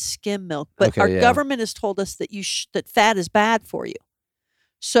it in skim milk. But our government has told us that that fat is bad for you.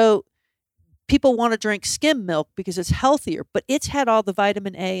 So people want to drink skim milk because it's healthier, but it's had all the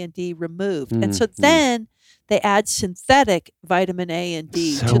vitamin A and D removed. And so then they add synthetic vitamin A and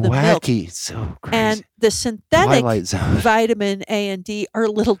D to the milk. So crazy. And the synthetic vitamin A and D are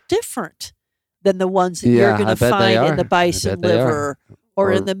a little different than the ones that you're going to find in the bison liver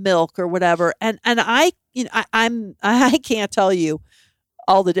or in the milk or whatever. And I can't tell you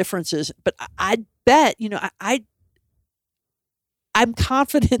all the differences, but I bet, I'm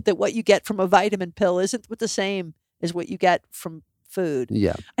confident that what you get from a vitamin pill isn't the same as what you get from food.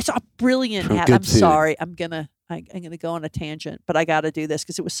 Yeah. I saw a brilliant ad. I'm sorry. I'm gonna go on a tangent, but I got to do this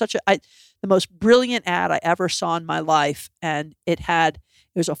because it was the most brilliant ad I ever saw in my life, and it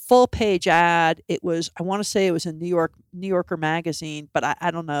was a full page ad. I want to say it was in New Yorker magazine, but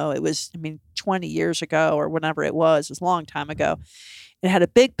I don't know. It was 20 years ago or whenever it was. It was a long time ago. It had a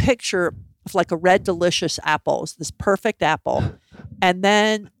big picture of like a red delicious apple. It was this perfect apple, and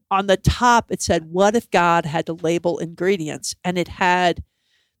then on the top, it said, "What if God had to label ingredients?" And it had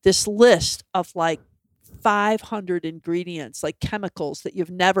this list of like 500 ingredients, like chemicals that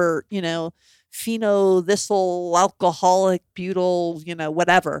you've never, phenothistle, alcoholic, butyl,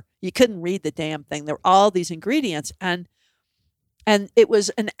 whatever. You couldn't read the damn thing. There were all these ingredients. And it was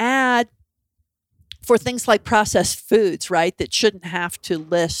an ad for things like processed foods, right? That shouldn't have to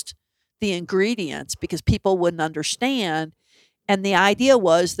list the ingredients because people wouldn't understand. And the idea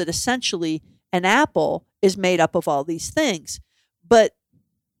was that essentially an apple is made up of all these things. But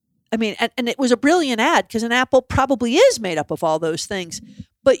and it was a brilliant ad because an apple probably is made up of all those things.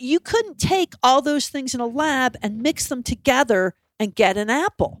 But you couldn't take all those things in a lab and mix them together and get an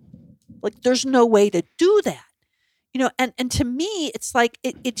apple. Like, there's no way to do that. And to me, it's like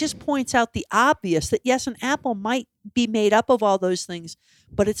it just points out the obvious that, yes, an apple might be made up of all those things,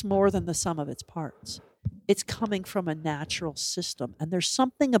 but it's more than the sum of its parts. It's coming from a natural system. And there's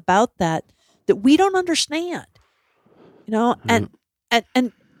something about that we don't understand, and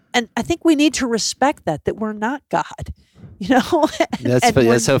I think we need to respect that we're not God,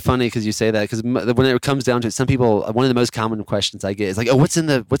 That's so funny because you say that, because when it comes down to it, some people, one of the most common questions I get is like, "Oh, what's in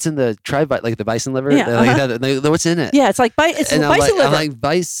the like the bison liver? What's in it?" Yeah, it's like bison liver. I'm like,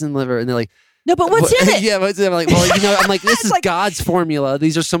 bison liver, and they're like, "No, but what's in it?" Yeah, what's in it? I'm like, well, I'm like, this is like, God's formula.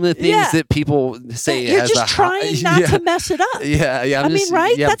 These are some of the things that people say. You're just trying not to mess it up. Yeah.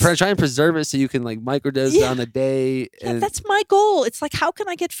 Right? Yeah, trying to preserve it so you can like microdose it on the day. Yeah, that's my goal. It's like, how can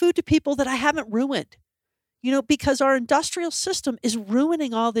I get food to people that I haven't ruined? Because our industrial system is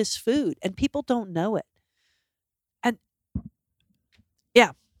ruining all this food, and people don't know it. And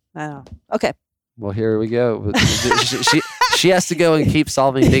okay. Well, here we go. She has to go and keep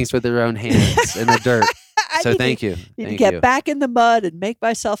solving things with her own hands in the dirt. So thank you. Need to get back in the mud and make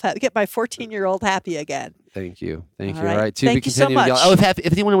myself happy. Get my 14-year-old happy again. Thank you. All right. Right. Thank you so much.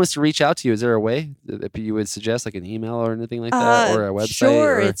 If anyone wants to reach out to you, is there a way that you would suggest, like an email or anything like that, or a website?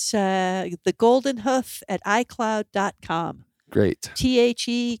 Sure. It's thegoldenhoof@icloud.com. Great.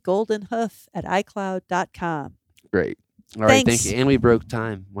 THE goldenhoof@icloud.com. Great. All right. Thank you. And we broke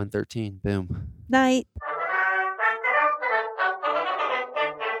time. 1:13. Boom. Night.